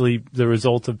largely the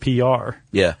result of PR.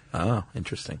 Yeah. Oh,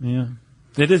 interesting.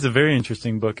 Yeah. It is a very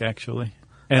interesting book, actually.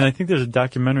 And I think there's a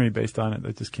documentary based on it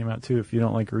that just came out, too, if you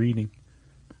don't like reading.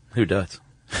 Who does?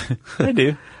 I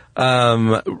do.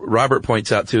 Robert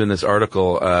points out too in this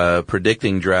article,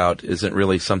 predicting drought isn't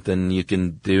really something you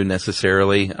can do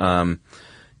necessarily.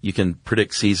 You can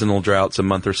predict seasonal droughts a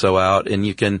month or so out, and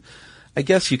you can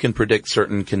predict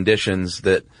certain conditions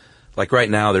that, like right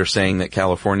now, they're saying that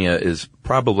California is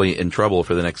probably in trouble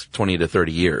for the next 20 to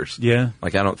 30 years. Yeah.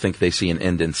 Like I don't think they see an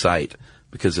end in sight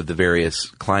because of the various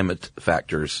climate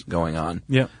factors going on.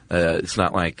 Yeah. It's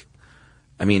not like,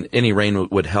 any rain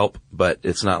would help, but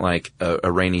it's not like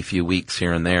a rainy few weeks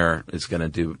here and there is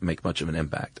going to make much of an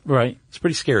impact. Right. It's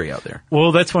pretty scary out there.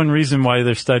 Well, that's one reason why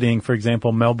they're studying, for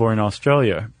example, Melbourne,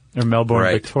 Australia, or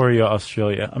Melbourne, Victoria,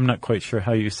 Australia. I'm not quite sure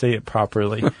how you say it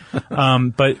properly.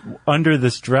 But under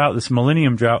this drought, this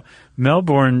millennium drought,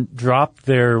 Melbourne dropped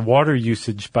their water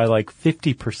usage by like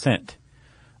 50%.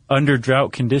 under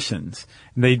drought conditions.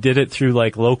 And they did it through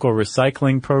like local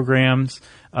recycling programs.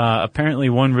 Apparently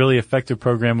one really effective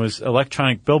program was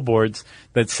electronic billboards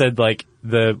that said like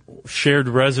the shared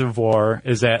reservoir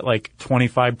is at like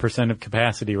 25% of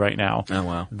capacity right now. Oh,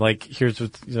 wow. Like here's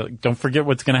what, don't forget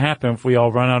what's going to happen if we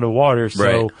all run out of water. So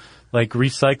right. like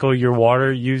recycle your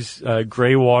water, use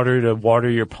gray water to water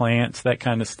your plants, that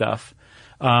kind of stuff.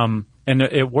 And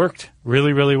it worked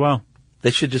really, really well. They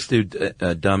should just do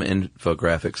dumb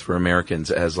infographics for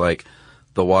Americans as like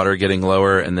the water getting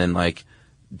lower and then like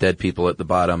dead people at the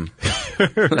bottom.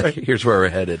 Like, here's where we're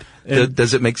headed.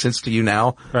 Does it make sense to you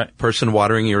now? Right. Person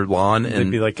watering your lawn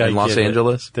in Los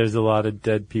Angeles? There's a lot of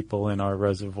dead people in our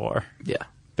reservoir. Yeah.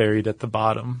 Buried at the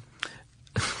bottom.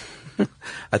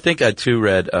 I think I too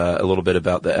read a little bit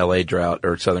about the LA drought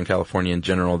or Southern California in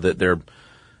general, that they're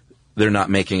not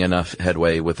making enough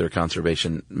headway with their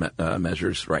conservation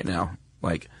measures right now.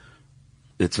 Like,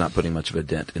 it's not putting much of a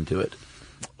dent into it.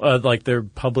 Like their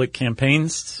public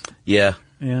campaigns? Yeah.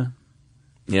 Yeah.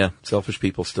 Yeah. Selfish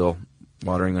people still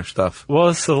watering their stuff. Well,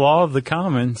 it's the law of the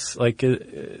commons. Like,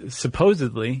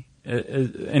 supposedly,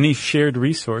 any shared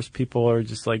resource, people are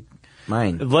just like,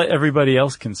 mine. Let everybody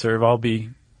else conserve. I'll be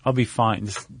fine.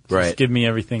 Just right. Give me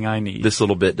everything I need. This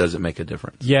little bit doesn't make a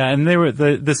difference. Yeah, and they were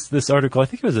this article. I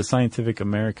think it was a Scientific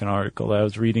American article that I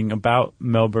was reading about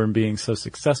Melbourne being so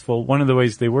successful. One of the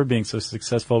ways they were being so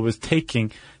successful was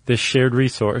taking this shared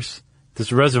resource,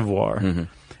 this reservoir,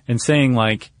 and saying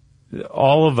like,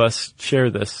 all of us share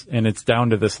this, and it's down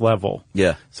to this level.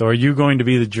 Yeah. So are you going to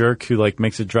be the jerk who like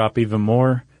makes it drop even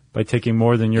more by taking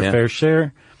more than your fair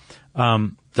share?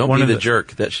 Don't be the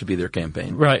jerk. That should be their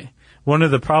campaign. Right. One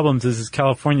of the problems is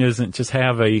California doesn't just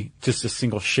have just a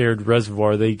single shared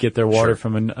reservoir. They get their water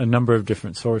from a number of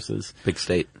different sources. Big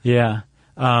state. Yeah.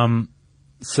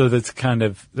 So that's kind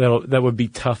of, that would be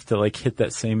tough to like hit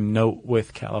that same note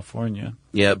with California.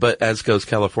 Yeah, but as goes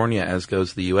California, as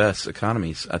goes the U.S.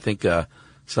 economies. I think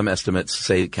some estimates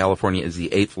say California is the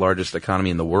 8th largest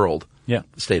economy in the world. Yeah.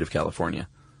 The state of California.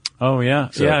 Oh, yeah.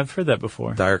 So yeah, I've heard that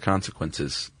before. Dire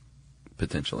consequences,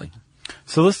 potentially.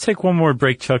 So let's take one more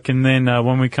break, Chuck, and then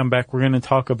when we come back, we're going to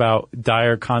talk about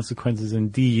dire consequences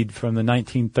indeed from the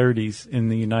 1930s in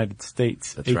the United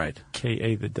States. That's right.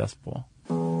 AKA the Dust Bowl.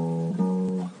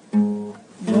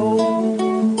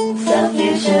 Stuff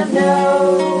you should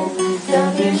know.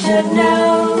 Stuff you should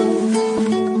know.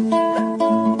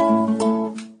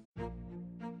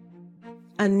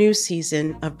 A new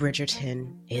season of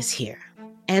Bridgerton is here.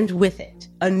 And with it,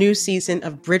 a new season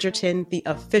of Bridgerton, the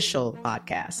official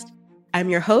podcast. I'm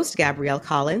your host, Gabrielle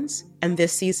Collins, and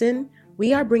this season,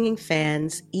 we are bringing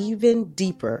fans even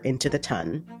deeper into the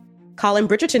ton. Colin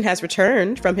Bridgerton has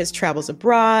returned from his travels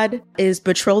abroad. Is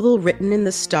betrothal written in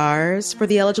the stars for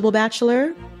the eligible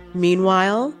bachelor?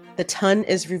 Meanwhile, the ton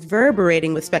is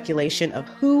reverberating with speculation of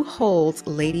who holds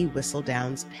Lady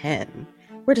Whistledown's pen.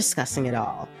 We're discussing it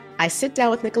all. I sit down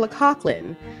with Nicola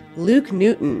Coughlan, Luke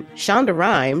Newton, Shonda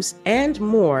Rhimes, and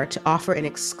more to offer an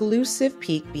exclusive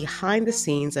peek behind the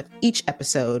scenes of each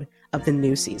episode of the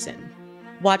new season.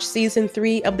 Watch season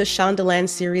 3 of the Shondaland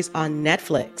series on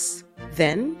Netflix.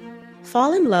 Then,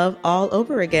 fall in love all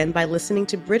over again by listening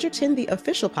to Bridgerton, the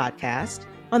official podcast,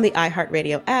 on the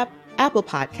iHeartRadio app, Apple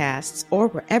Podcasts, or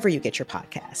wherever you get your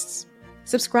podcasts.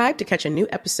 Subscribe to catch a new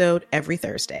episode every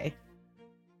Thursday.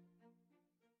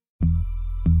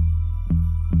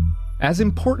 As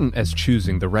important as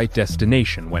choosing the right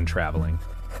destination when traveling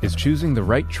is choosing the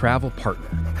right travel partner.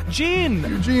 Gene!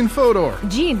 Eugene Fodor.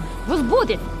 Gene,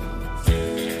 возбудит.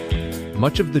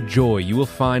 Much of the joy you will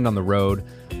find on the road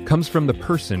comes from the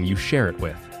person you share it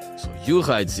with. So you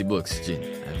write the books, Gene,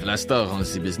 and Vlastar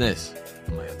runs the business.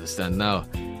 I understand now.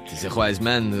 It is a wise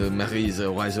man marries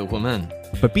a wiser woman.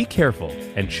 But be careful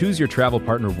and choose your travel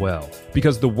partner well,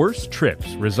 because the worst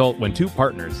trips result when two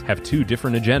partners have two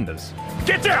different agendas.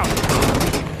 Get down!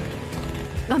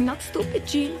 I'm not stupid,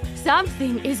 Gene.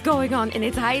 Something is going on, and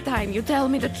it's high time you tell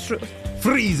me the truth.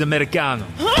 Freeze, Americano.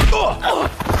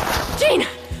 Gene,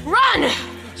 run!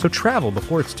 So travel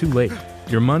before it's too late.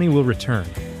 Your money will return,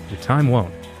 your time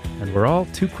won't, and we're all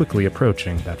too quickly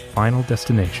approaching that final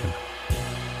destination.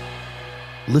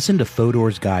 Listen to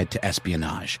Fodor's Guide to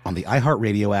Espionage on the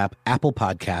iHeartRadio app, Apple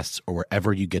Podcasts, or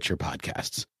wherever you get your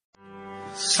podcasts.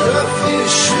 Stuff you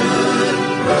should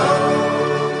know.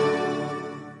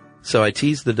 So I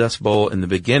teased the Dust Bowl in the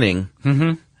beginning,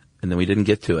 and then we didn't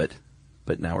get to it,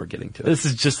 but now we're getting to it. This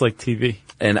is just like TV.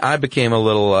 And I became a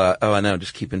little, I know,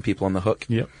 just keeping people on the hook.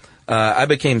 Yep. I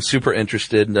became super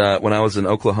interested when I was in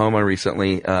Oklahoma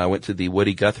recently. I went to the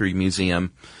Woody Guthrie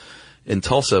Museum in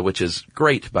Tulsa, which is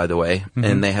great, by the way.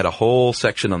 And they had a whole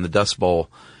section on the Dust Bowl.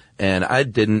 And I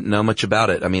didn't know much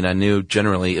about it. I mean, I knew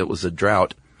generally it was a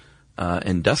drought,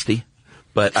 and dusty,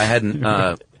 but I hadn't,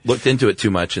 looked into it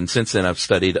too much. And since then I've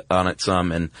studied on it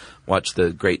some and watched the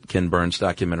great Ken Burns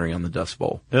documentary on the Dust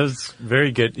Bowl. That was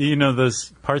very good. You know,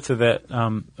 those parts of that,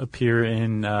 appear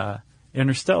in,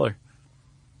 Interstellar.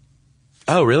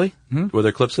 Oh, really? Mm-hmm. Were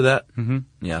there clips of that? Mm-hmm.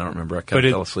 Yeah, I don't remember. I kind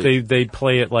of fell asleep. They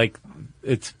play it like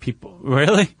it's people.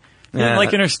 Really? You didn't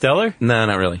like Interstellar? No,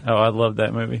 not really. Oh, I love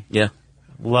that movie. Yeah.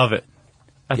 Love it.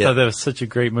 I thought that was such a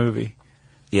great movie.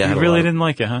 Yeah. You really didn't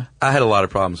like it, huh? I had a lot of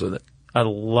problems with it. I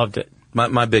loved it.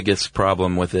 My biggest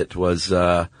problem with it was,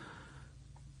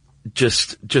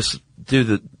 just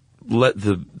let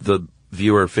the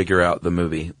viewer figure out the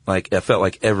movie. Like, I felt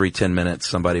like every 10 minutes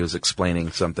somebody was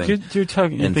explaining something. You're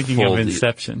thinking of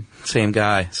Inception. Same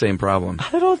guy, same problem.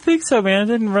 I don't think so, man. I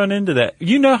didn't run into that.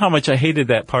 You know how much I hated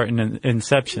that part in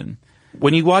Inception.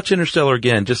 When you watch Interstellar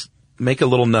again, just make a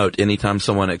little note anytime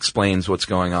someone explains what's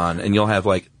going on, and you'll have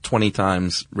like 20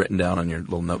 times written down on your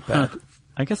little notepad. Huh.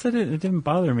 I guess it didn't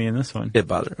bother me in this one. It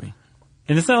bothered me.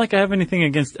 And it's not like I have anything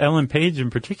against Ellen Page in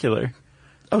particular.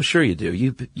 Oh, sure you do.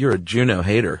 You're a Juno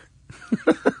hater.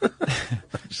 That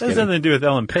has nothing to do with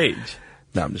Ellen Page.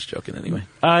 No, I'm just joking anyway.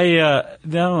 I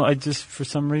just, for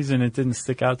some reason, it didn't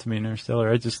stick out to me in Interstellar.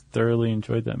 I just thoroughly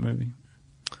enjoyed that movie.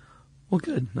 Well,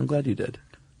 good. I'm glad you did.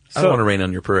 So, I don't want to rain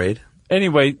on your parade.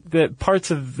 Anyway, the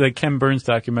parts of the Ken Burns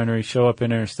documentary show up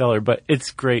in Interstellar, but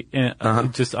it's great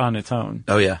just on its own.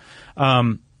 Oh, yeah.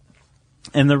 And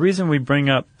the reason we bring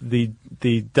up the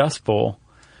Dust Bowl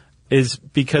is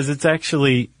because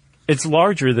it's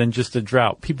larger than just a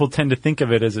drought. People tend to think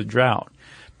of it as a drought,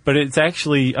 but it's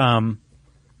actually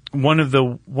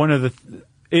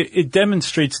it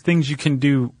demonstrates things you can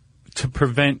do to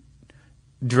prevent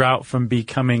drought from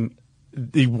becoming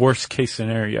the worst case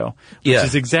scenario, which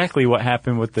is exactly what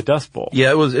happened with the Dust Bowl.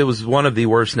 Yeah, it was one of the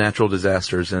worst natural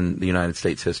disasters in the United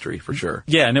States history, for sure.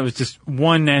 Yeah, and it was just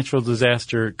one natural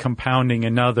disaster compounding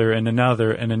another and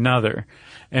another and another.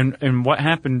 And what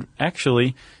happened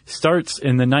actually starts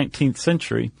in the 19th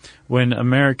century when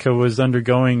America was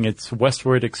undergoing its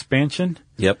westward expansion.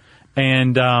 Yep.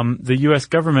 And the U.S.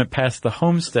 government passed the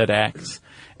Homestead Acts,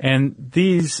 and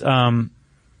these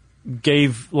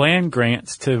gave land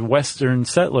grants to Western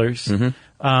settlers who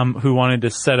wanted to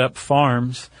set up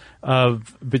farms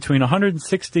of between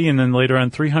 160 and then later on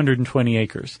 320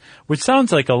 acres, which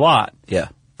sounds like a lot. Yeah.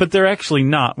 But they're actually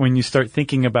not when you start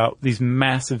thinking about these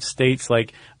massive states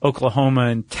like Oklahoma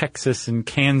and Texas and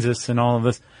Kansas and all of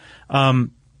this.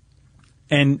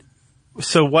 And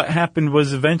so what happened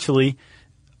was eventually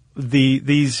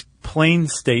these plain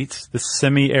states, the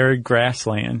semi-arid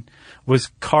grassland,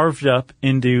 was carved up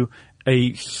into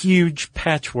a huge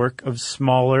patchwork of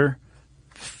smaller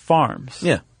farms.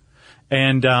 Yeah.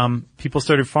 And people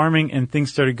started farming and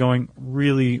things started going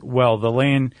really well. The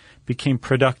land became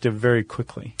productive very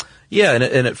quickly. Yeah,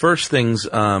 and at first things,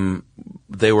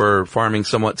 they were farming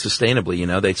somewhat sustainably, you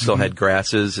know. They still had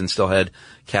grasses and still had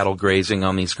cattle grazing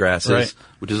on these grasses,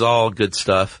 which is all good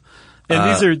stuff.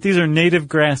 And these are native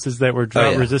grasses that were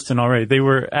drought resistant already. They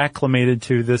were acclimated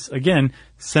to this, again,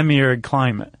 semi-arid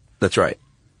climate. That's right.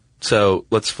 So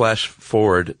let's fast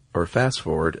forward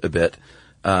a bit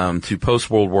to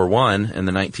post-World War I in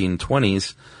the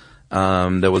 1920s.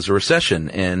 There was a recession,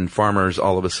 and farmers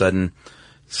all of a sudden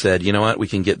said, you know what, we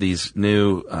can get these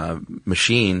new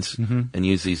machines and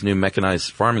use these new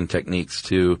mechanized farming techniques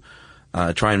to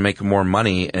try and make more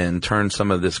money and turn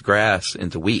some of this grass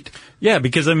into wheat. Yeah,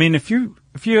 because I mean, if you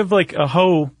have like a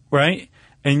hoe, right,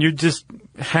 and you're just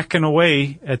hacking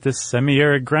away at this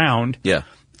semi-arid ground, you're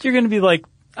going to be like,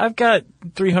 I've got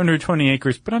 320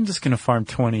 acres, but I'm just going to farm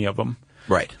 20 of them.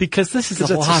 Right. Because this is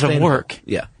a lot of work.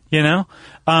 Yeah. You know?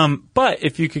 But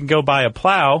if you can go buy a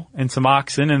plow and some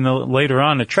oxen and later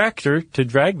on a tractor to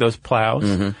drag those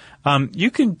plows,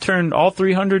 you can turn all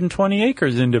 320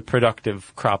 acres into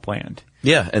productive cropland.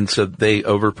 Yeah, and so they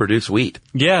overproduce wheat.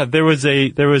 Yeah, there was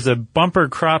a bumper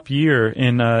crop year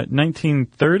in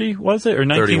 1930, was it? Or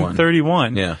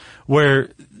 1931. Yeah. Where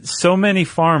so many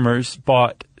farmers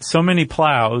bought so many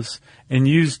plows and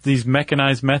used these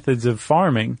mechanized methods of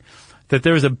farming that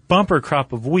there was a bumper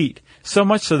crop of wheat, so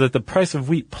much so that the price of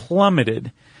wheat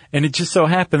plummeted. And it just so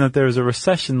happened that there was a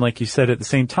recession, like you said, at the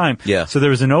same time. Yeah. So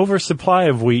there was an oversupply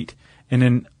of wheat and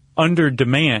an under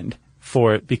demand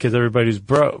for it because everybody's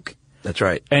broke. That's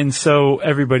right. And so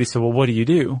everybody said, well, what do?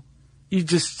 You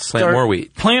just plant more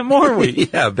wheat. Plant more wheat.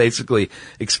 Yeah, basically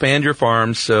expand your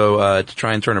farms so to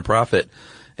try and turn a profit.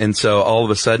 And so all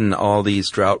of a sudden, all these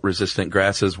drought-resistant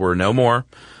grasses were no more.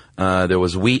 There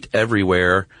was wheat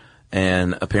everywhere,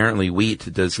 and apparently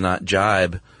wheat does not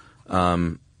jibe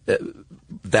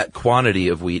that quantity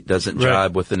of wheat doesn't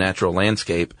jibe with the natural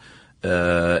landscape,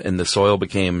 and the soil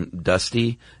became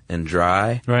dusty and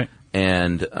dry. Right.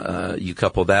 And you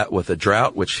couple that with a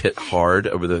drought, which hit hard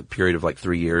over the period of like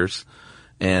 3 years,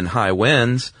 and high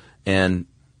winds, and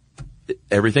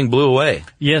everything blew away.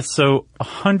 Yes, so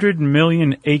 100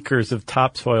 million acres of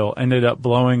topsoil ended up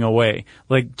blowing away.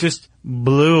 Like, just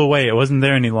blew away. It wasn't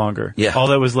there any longer. Yeah. All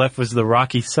that was left was the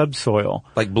rocky subsoil.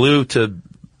 Like, blew to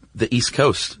the East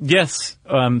Coast. Yes.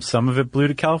 Some of it blew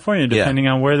to California, depending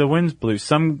on where the winds blew.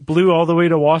 Some blew all the way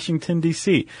to Washington,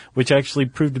 D.C., which actually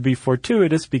proved to be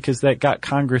fortuitous because that got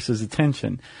Congress's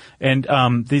attention. And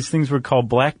these things were called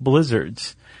black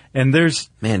blizzards. And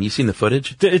Man, you seen the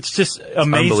footage? It's just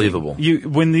amazing. Unbelievable.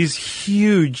 When these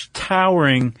huge,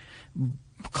 towering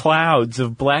clouds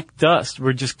of black dust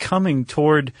were just coming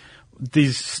toward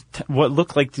these, what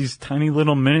looked like these tiny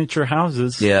little miniature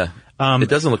houses. Yeah. It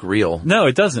doesn't look real. No,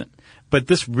 it doesn't. But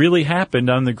this really happened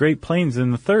on the Great Plains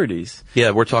in the 30s.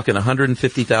 Yeah, we're talking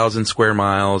 150,000 square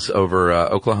miles over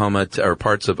Oklahoma, or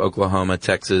parts of Oklahoma,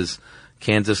 Texas,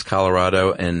 Kansas,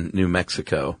 Colorado, and New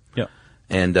Mexico. Yeah.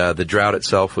 And the drought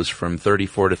itself was from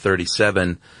 34 to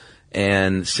 37,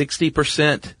 and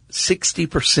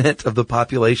 60% of the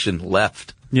population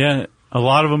left. Yeah, a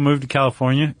lot of them moved to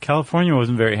California. California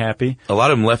wasn't very happy. A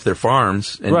lot of them left their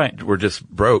farms and were just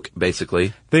broke,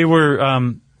 basically. They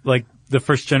were like the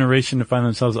first generation to find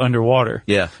themselves underwater.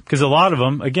 Yeah. Because a lot of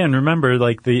them, again, remember,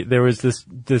 like there was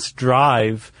this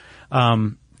drive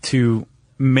to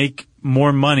make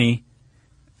more money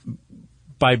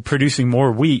by producing more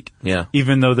wheat,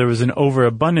 even though there was an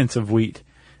overabundance of wheat.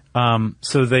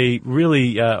 So they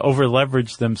really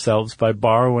over-leveraged themselves by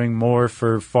borrowing more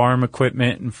for farm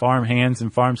equipment and farm hands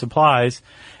and farm supplies.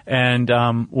 And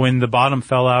when the bottom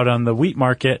fell out on the wheat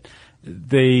market,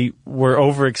 they were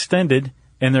overextended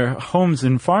and their homes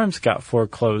and farms got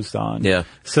foreclosed on. Yeah.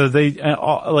 So they,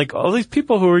 like all these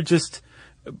people who were just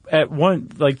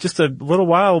just a little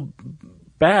while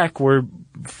back were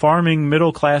farming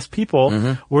middle-class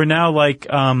people were now like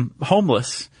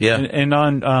homeless and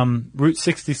on Route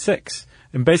 66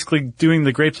 and basically doing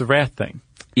the Grapes of Wrath thing.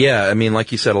 Yeah, I mean,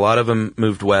 like you said, a lot of them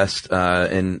moved west,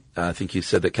 and I think you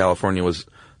said that California was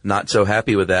not so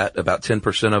happy with that. About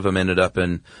 10% of them ended up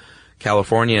in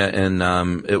California,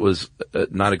 and it was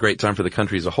not a great time for the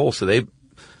country as a whole, so they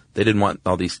didn't want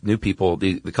all these new people.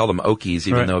 They call them Okies,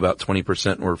 even though about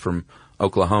 20% were from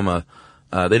Oklahoma.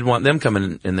 They didn't want them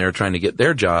coming in there trying to get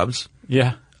their jobs.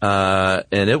 Yeah.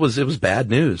 And it was bad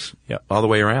news all the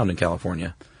way around in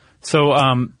California. So,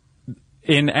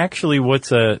 in actually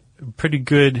what's a pretty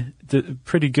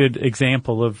good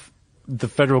example of the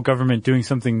federal government doing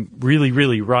something really,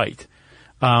 really right,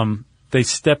 they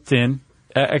stepped in,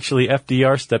 actually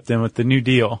FDR stepped in with the New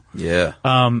Deal. Yeah.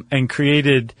 And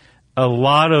created a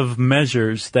lot of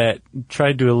measures that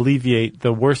tried to alleviate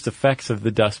the worst effects of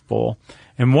the Dust Bowl.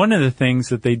 And one of the things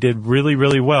that they did really,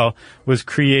 really well was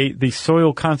create the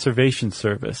Soil Conservation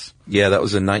Service. Yeah, that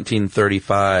was in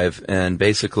 1935, and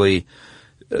basically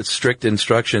strict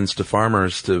instructions to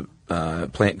farmers to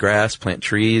plant grass, plant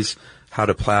trees, how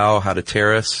to plow, how to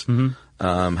terrace,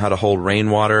 how to hold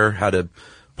rainwater, how to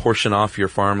portion off your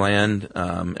farmland,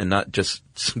 and not just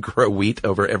grow wheat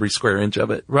over every square inch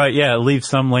of it. Right, yeah, leave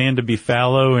some land to be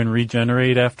fallow and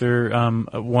regenerate after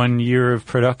 1 year of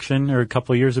production or a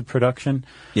couple of years of production.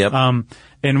 Yep.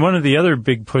 And one of the other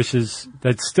big pushes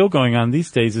that's still going on these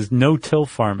days is no-till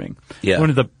farming. Yeah. One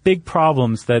of the big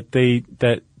problems that they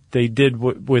did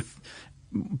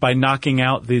by knocking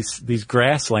out these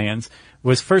grasslands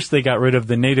was first they got rid of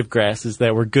the native grasses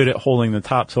that were good at holding the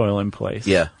topsoil in place.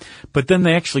 Yeah. But then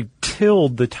they actually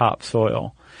tilled the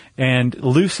topsoil and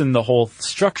loosened the whole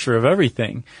structure of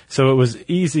everything. So it was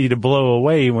easy to blow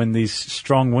away when these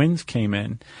strong winds came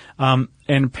in. And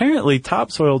apparently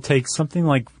topsoil takes something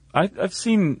like, I've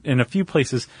seen in a few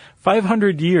places,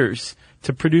 500 years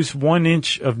to produce 1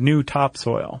 inch of new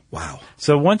topsoil. Wow.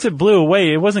 So once it blew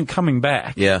away, it wasn't coming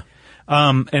back. Yeah.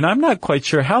 And I'm not quite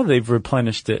sure how they've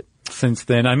replenished it since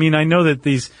then. I mean, I know that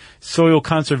these soil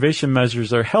conservation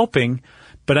measures are helping,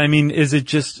 but I mean, is it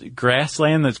just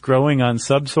grassland that's growing on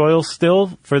subsoil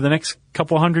still for the next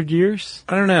couple hundred years?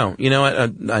 I don't know. You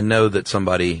know, I know that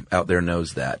somebody out there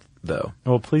knows that, though.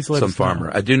 Well, please let us know. Some farmer.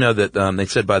 I do know that they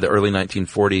said by the early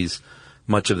 1940s,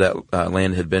 much of that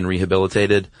land had been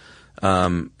rehabilitated.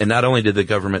 And not only did the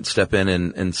government step in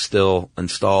and still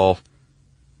install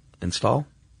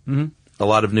a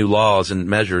lot of new laws and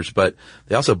measures, but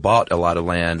they also bought a lot of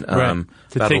land.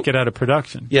 To take it out of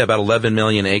production. Yeah, about 11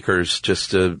 million acres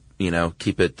just to,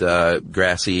 keep it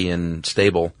grassy and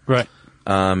stable. Right.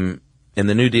 And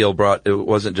the New Deal it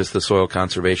wasn't just the Soil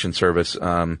Conservation Service.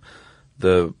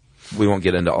 we won't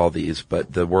get into all these,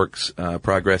 but the Works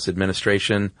Progress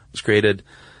Administration was created.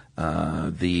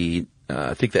 I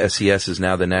think the SCS is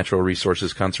now the Natural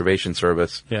Resources Conservation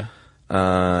Service. Yeah.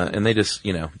 And they just,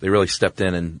 they really stepped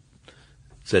in and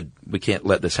said, we can't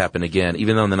let this happen again.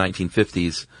 Even though in the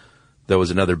 1950s, there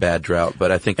was another bad drought,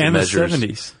 but I think the measures. And the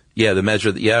 70s. Yeah,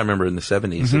 I remember in the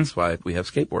 70s, that's why we have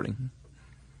skateboarding.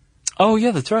 Oh,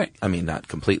 yeah, that's right. I mean, not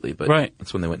completely, but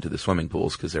that's when they went to the swimming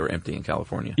pools because they were empty in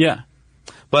California. Yeah.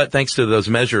 But thanks to those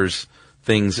measures,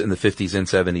 things in the 50s and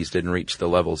 70s didn't reach the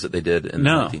levels that they did in the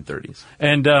 1930s.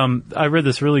 And I read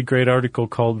this really great article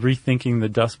called Rethinking the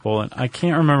Dust Bowl, and I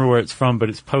can't remember where it's from, but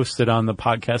it's posted on the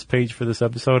podcast page for this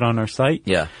episode on our site.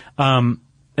 Yeah. And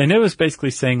it was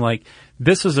basically saying, like,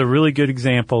 this was a really good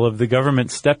example of the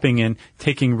government stepping in,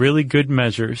 taking really good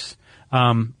measures,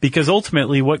 because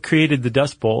ultimately what created the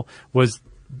Dust Bowl was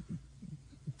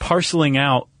parceling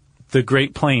out the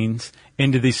Great Plains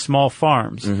into these small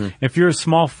farms. Mm-hmm. If you're a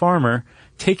small farmer,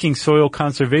 taking soil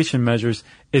conservation measures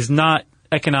is not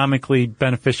economically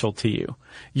beneficial to you.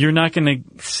 You're not going to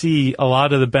see a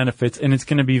lot of the benefits, and it's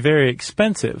going to be very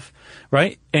expensive,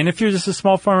 right? And if you're just a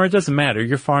small farmer, it doesn't matter.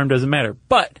 Your farm doesn't matter.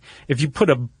 But if you put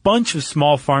a bunch of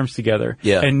small farms together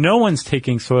and no one's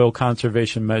taking soil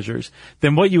conservation measures,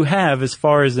 then what you have as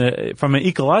far as from an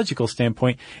ecological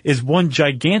standpoint is one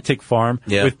gigantic farm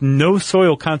with no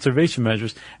soil conservation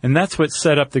measures. And that's what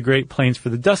set up the Great Plains for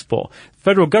the Dust Bowl. The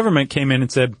federal government came in and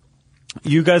said,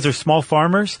 you guys are small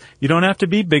farmers. You don't have to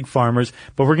be big farmers,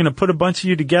 but we're going to put a bunch of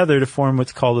you together to form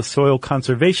what's called a soil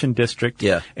conservation district.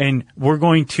 Yeah. And we're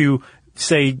going to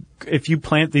say, if you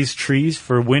plant these trees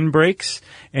for windbreaks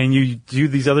and you do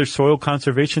these other soil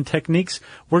conservation techniques,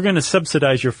 we're going to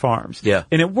subsidize your farms. Yeah.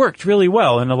 And it worked really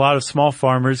well. And a lot of small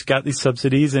farmers got these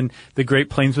subsidies and the Great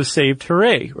Plains was saved.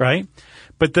 Hooray, right?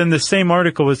 But then the same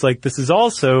article was like, this is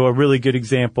also a really good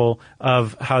example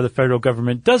of how the federal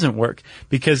government doesn't work.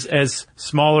 Because as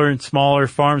smaller and smaller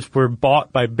farms were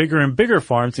bought by bigger and bigger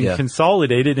farms and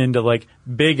consolidated into like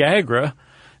big agra,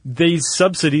 these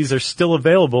subsidies are still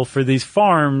available for these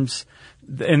farms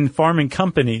and farming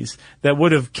companies that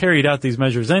would have carried out these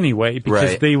measures anyway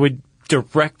because they would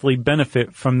directly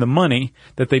benefit from the money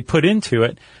that they put into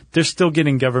it. They're still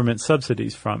getting government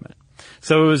subsidies from it.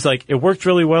 So it was like, it worked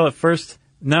really well at first.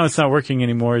 Now it's not working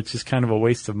anymore. It's just kind of a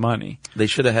waste of money. They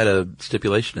should have had a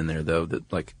stipulation in there, though,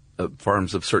 that like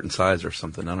farms of certain size or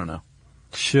something. I don't know.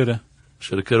 Shoulda,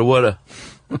 coulda, woulda.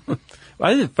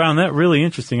 I found that really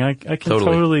interesting. I can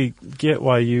totally get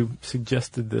why you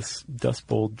suggested this Dust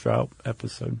Bowl drought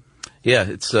episode. Yeah,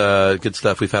 it's good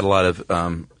stuff. We've had a lot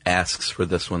of asks for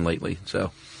this one lately.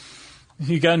 So,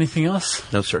 you got anything else?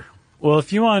 No, sir. Well,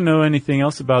 if you want to know anything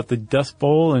else about the Dust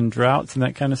Bowl and droughts and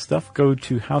that kind of stuff, go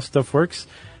to How Stuff Works,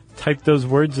 type those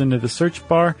words into the search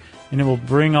bar, and it will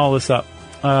bring all this up.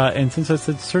 And since I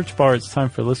said search bar, it's time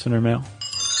for listener mail.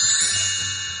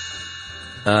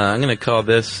 I'm going to call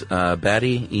this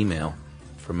Batty Email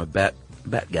from a bat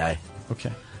guy.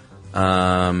 Okay.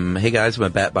 Hey guys, I'm a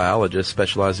bat biologist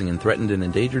specializing in threatened and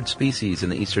endangered species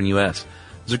in the eastern U.S.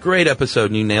 It was a great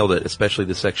episode and you nailed it, especially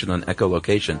the section on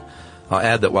echolocation. I'll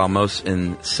add that while most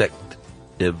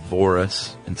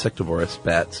insectivorous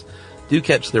bats do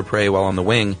catch their prey while on the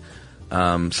wing,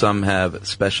 some have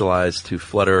specialized to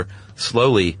flutter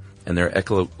slowly, and their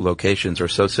echolocations are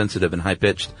so sensitive and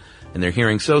high-pitched, and their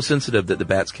hearing so sensitive that the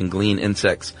bats can glean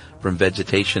insects from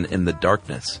vegetation in the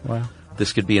darkness. Wow.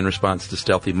 This could be in response to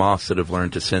stealthy moths that have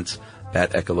learned to sense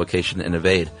bat echolocation and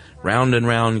evade. Round and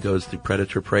round goes the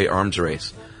predator-prey arms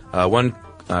race. One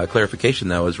clarification,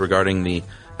 though, is regarding the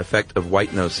effect of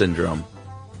white nose syndrome.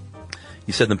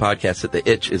 You said in the podcast that the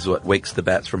itch is what wakes the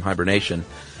bats from hibernation.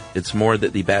 It's more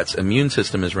that the bat's immune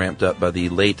system is ramped up by the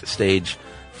late stage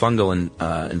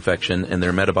fungal infection, and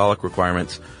their metabolic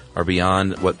requirements are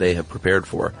beyond what they have prepared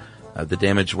for. The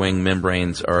damaged wing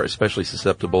membranes are especially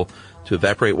susceptible to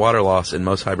evaporate water loss, and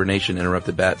most hibernation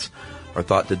interrupted bats are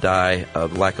thought to die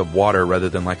of lack of water rather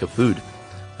than lack of food.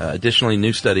 Additionally,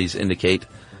 new studies indicate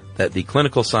that the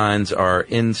clinical signs are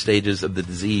end stages of the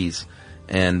disease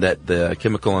and that the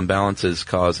chemical imbalances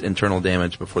cause internal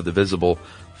damage before the visible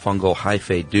fungal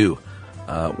hyphae do.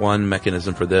 One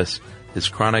mechanism for this is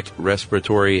chronic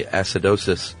respiratory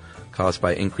acidosis caused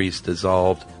by increased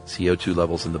dissolved CO2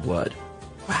 levels in the blood.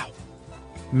 Wow.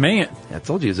 Man. I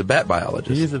told you he's a bat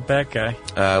biologist. He's a bat guy.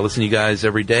 Listen to you guys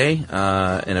every day,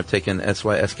 and have taken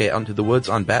SYSK out into the woods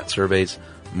on bat surveys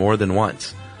more than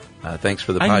once. Thanks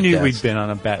for the podcast. I knew we'd been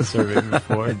on a bat survey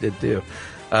before. I did too.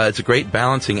 It's a great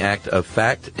balancing act of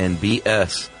fact and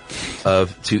BS,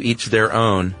 of to each their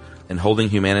own, and holding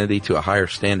humanity to a higher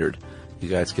standard. You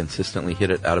guys consistently hit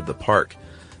it out of the park.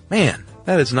 Man,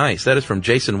 That is nice. That is from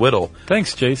Jason Whittle.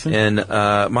 Thanks, Jason. In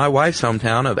my wife's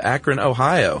hometown of Akron,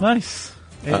 Ohio. Nice.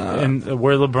 And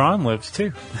where LeBron lives,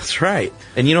 too. That's right.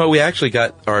 And you know what? We actually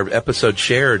got our episode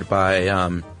shared by,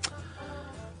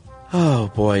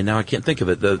 oh boy, now I can't think of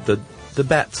it. The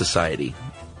Bat Society.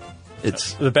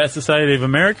 It's the Bat Society of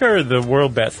America or the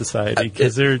World Bat Society?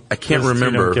 Because I can't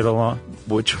remember don't get along.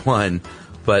 Which one,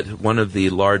 but one of the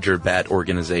larger bat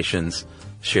organizations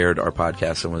shared our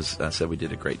podcast and said we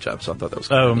did a great job. So I thought that was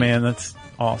kind of neat. Man, that's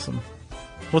awesome.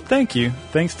 Well, thank you.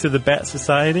 Thanks to the Bat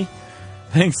Society.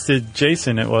 Thanks to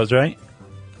Jason, it was, right?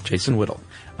 Jason Whittle.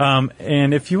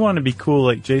 And if you want to be cool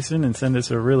like Jason and send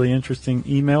us a really interesting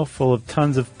email full of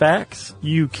tons of facts,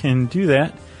 you can do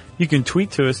that. You can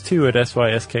tweet to us, too, at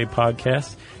SYSK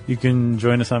Podcast. You can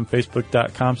join us on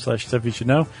Facebook.com/Stuff You Should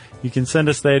Know. You can send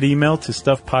us that email to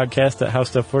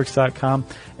stuffpodcast@howstuffworks.com.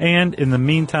 And in the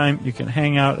meantime, you can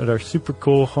hang out at our super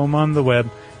cool home on the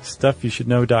web,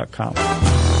 StuffYouShouldKnow.com.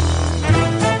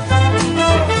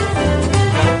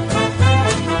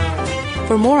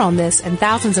 For more on this and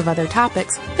thousands of other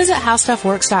topics, visit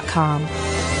HowStuffWorks.com.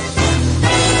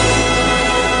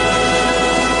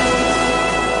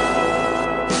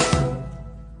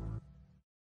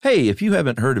 Hey, if you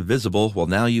haven't heard of Visible, well,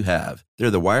 now you have.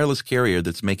 They're the wireless carrier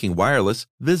that's making wireless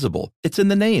visible. It's in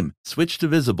the name. Switch to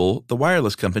Visible, the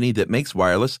wireless company that makes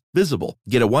wireless visible.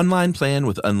 Get a one-line plan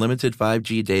with unlimited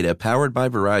 5G data powered by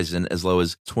Verizon as low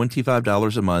as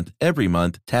 $25 a month, every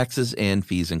month, taxes and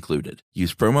fees included.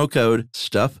 Use promo code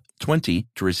STUFF20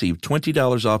 to receive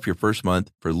 $20 off your first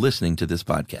month for listening to this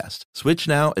podcast. Switch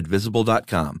now at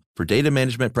Visible.com. For data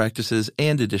management practices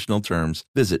and additional terms,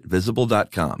 visit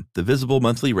Visible.com. The Visible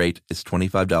monthly rate is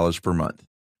 $25 per month.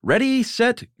 Ready,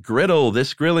 set, griddle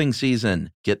this grilling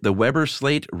season. Get the Weber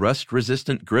Slate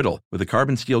rust-resistant griddle. With a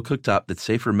carbon steel cooktop that's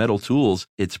safe for metal tools,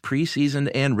 it's pre-seasoned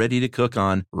and ready to cook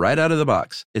on right out of the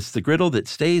box. It's the griddle that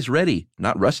stays ready,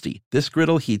 not rusty. This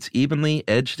griddle heats evenly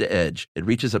edge to edge. It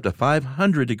reaches up to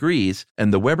 500 degrees,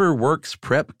 and the Weber Works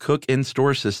Prep Cook and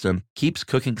Store system keeps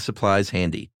cooking supplies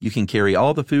handy. You can carry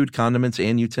all the food, condiments,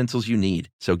 and utensils you need.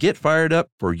 So get fired up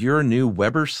for your new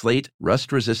Weber Slate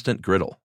rust-resistant griddle.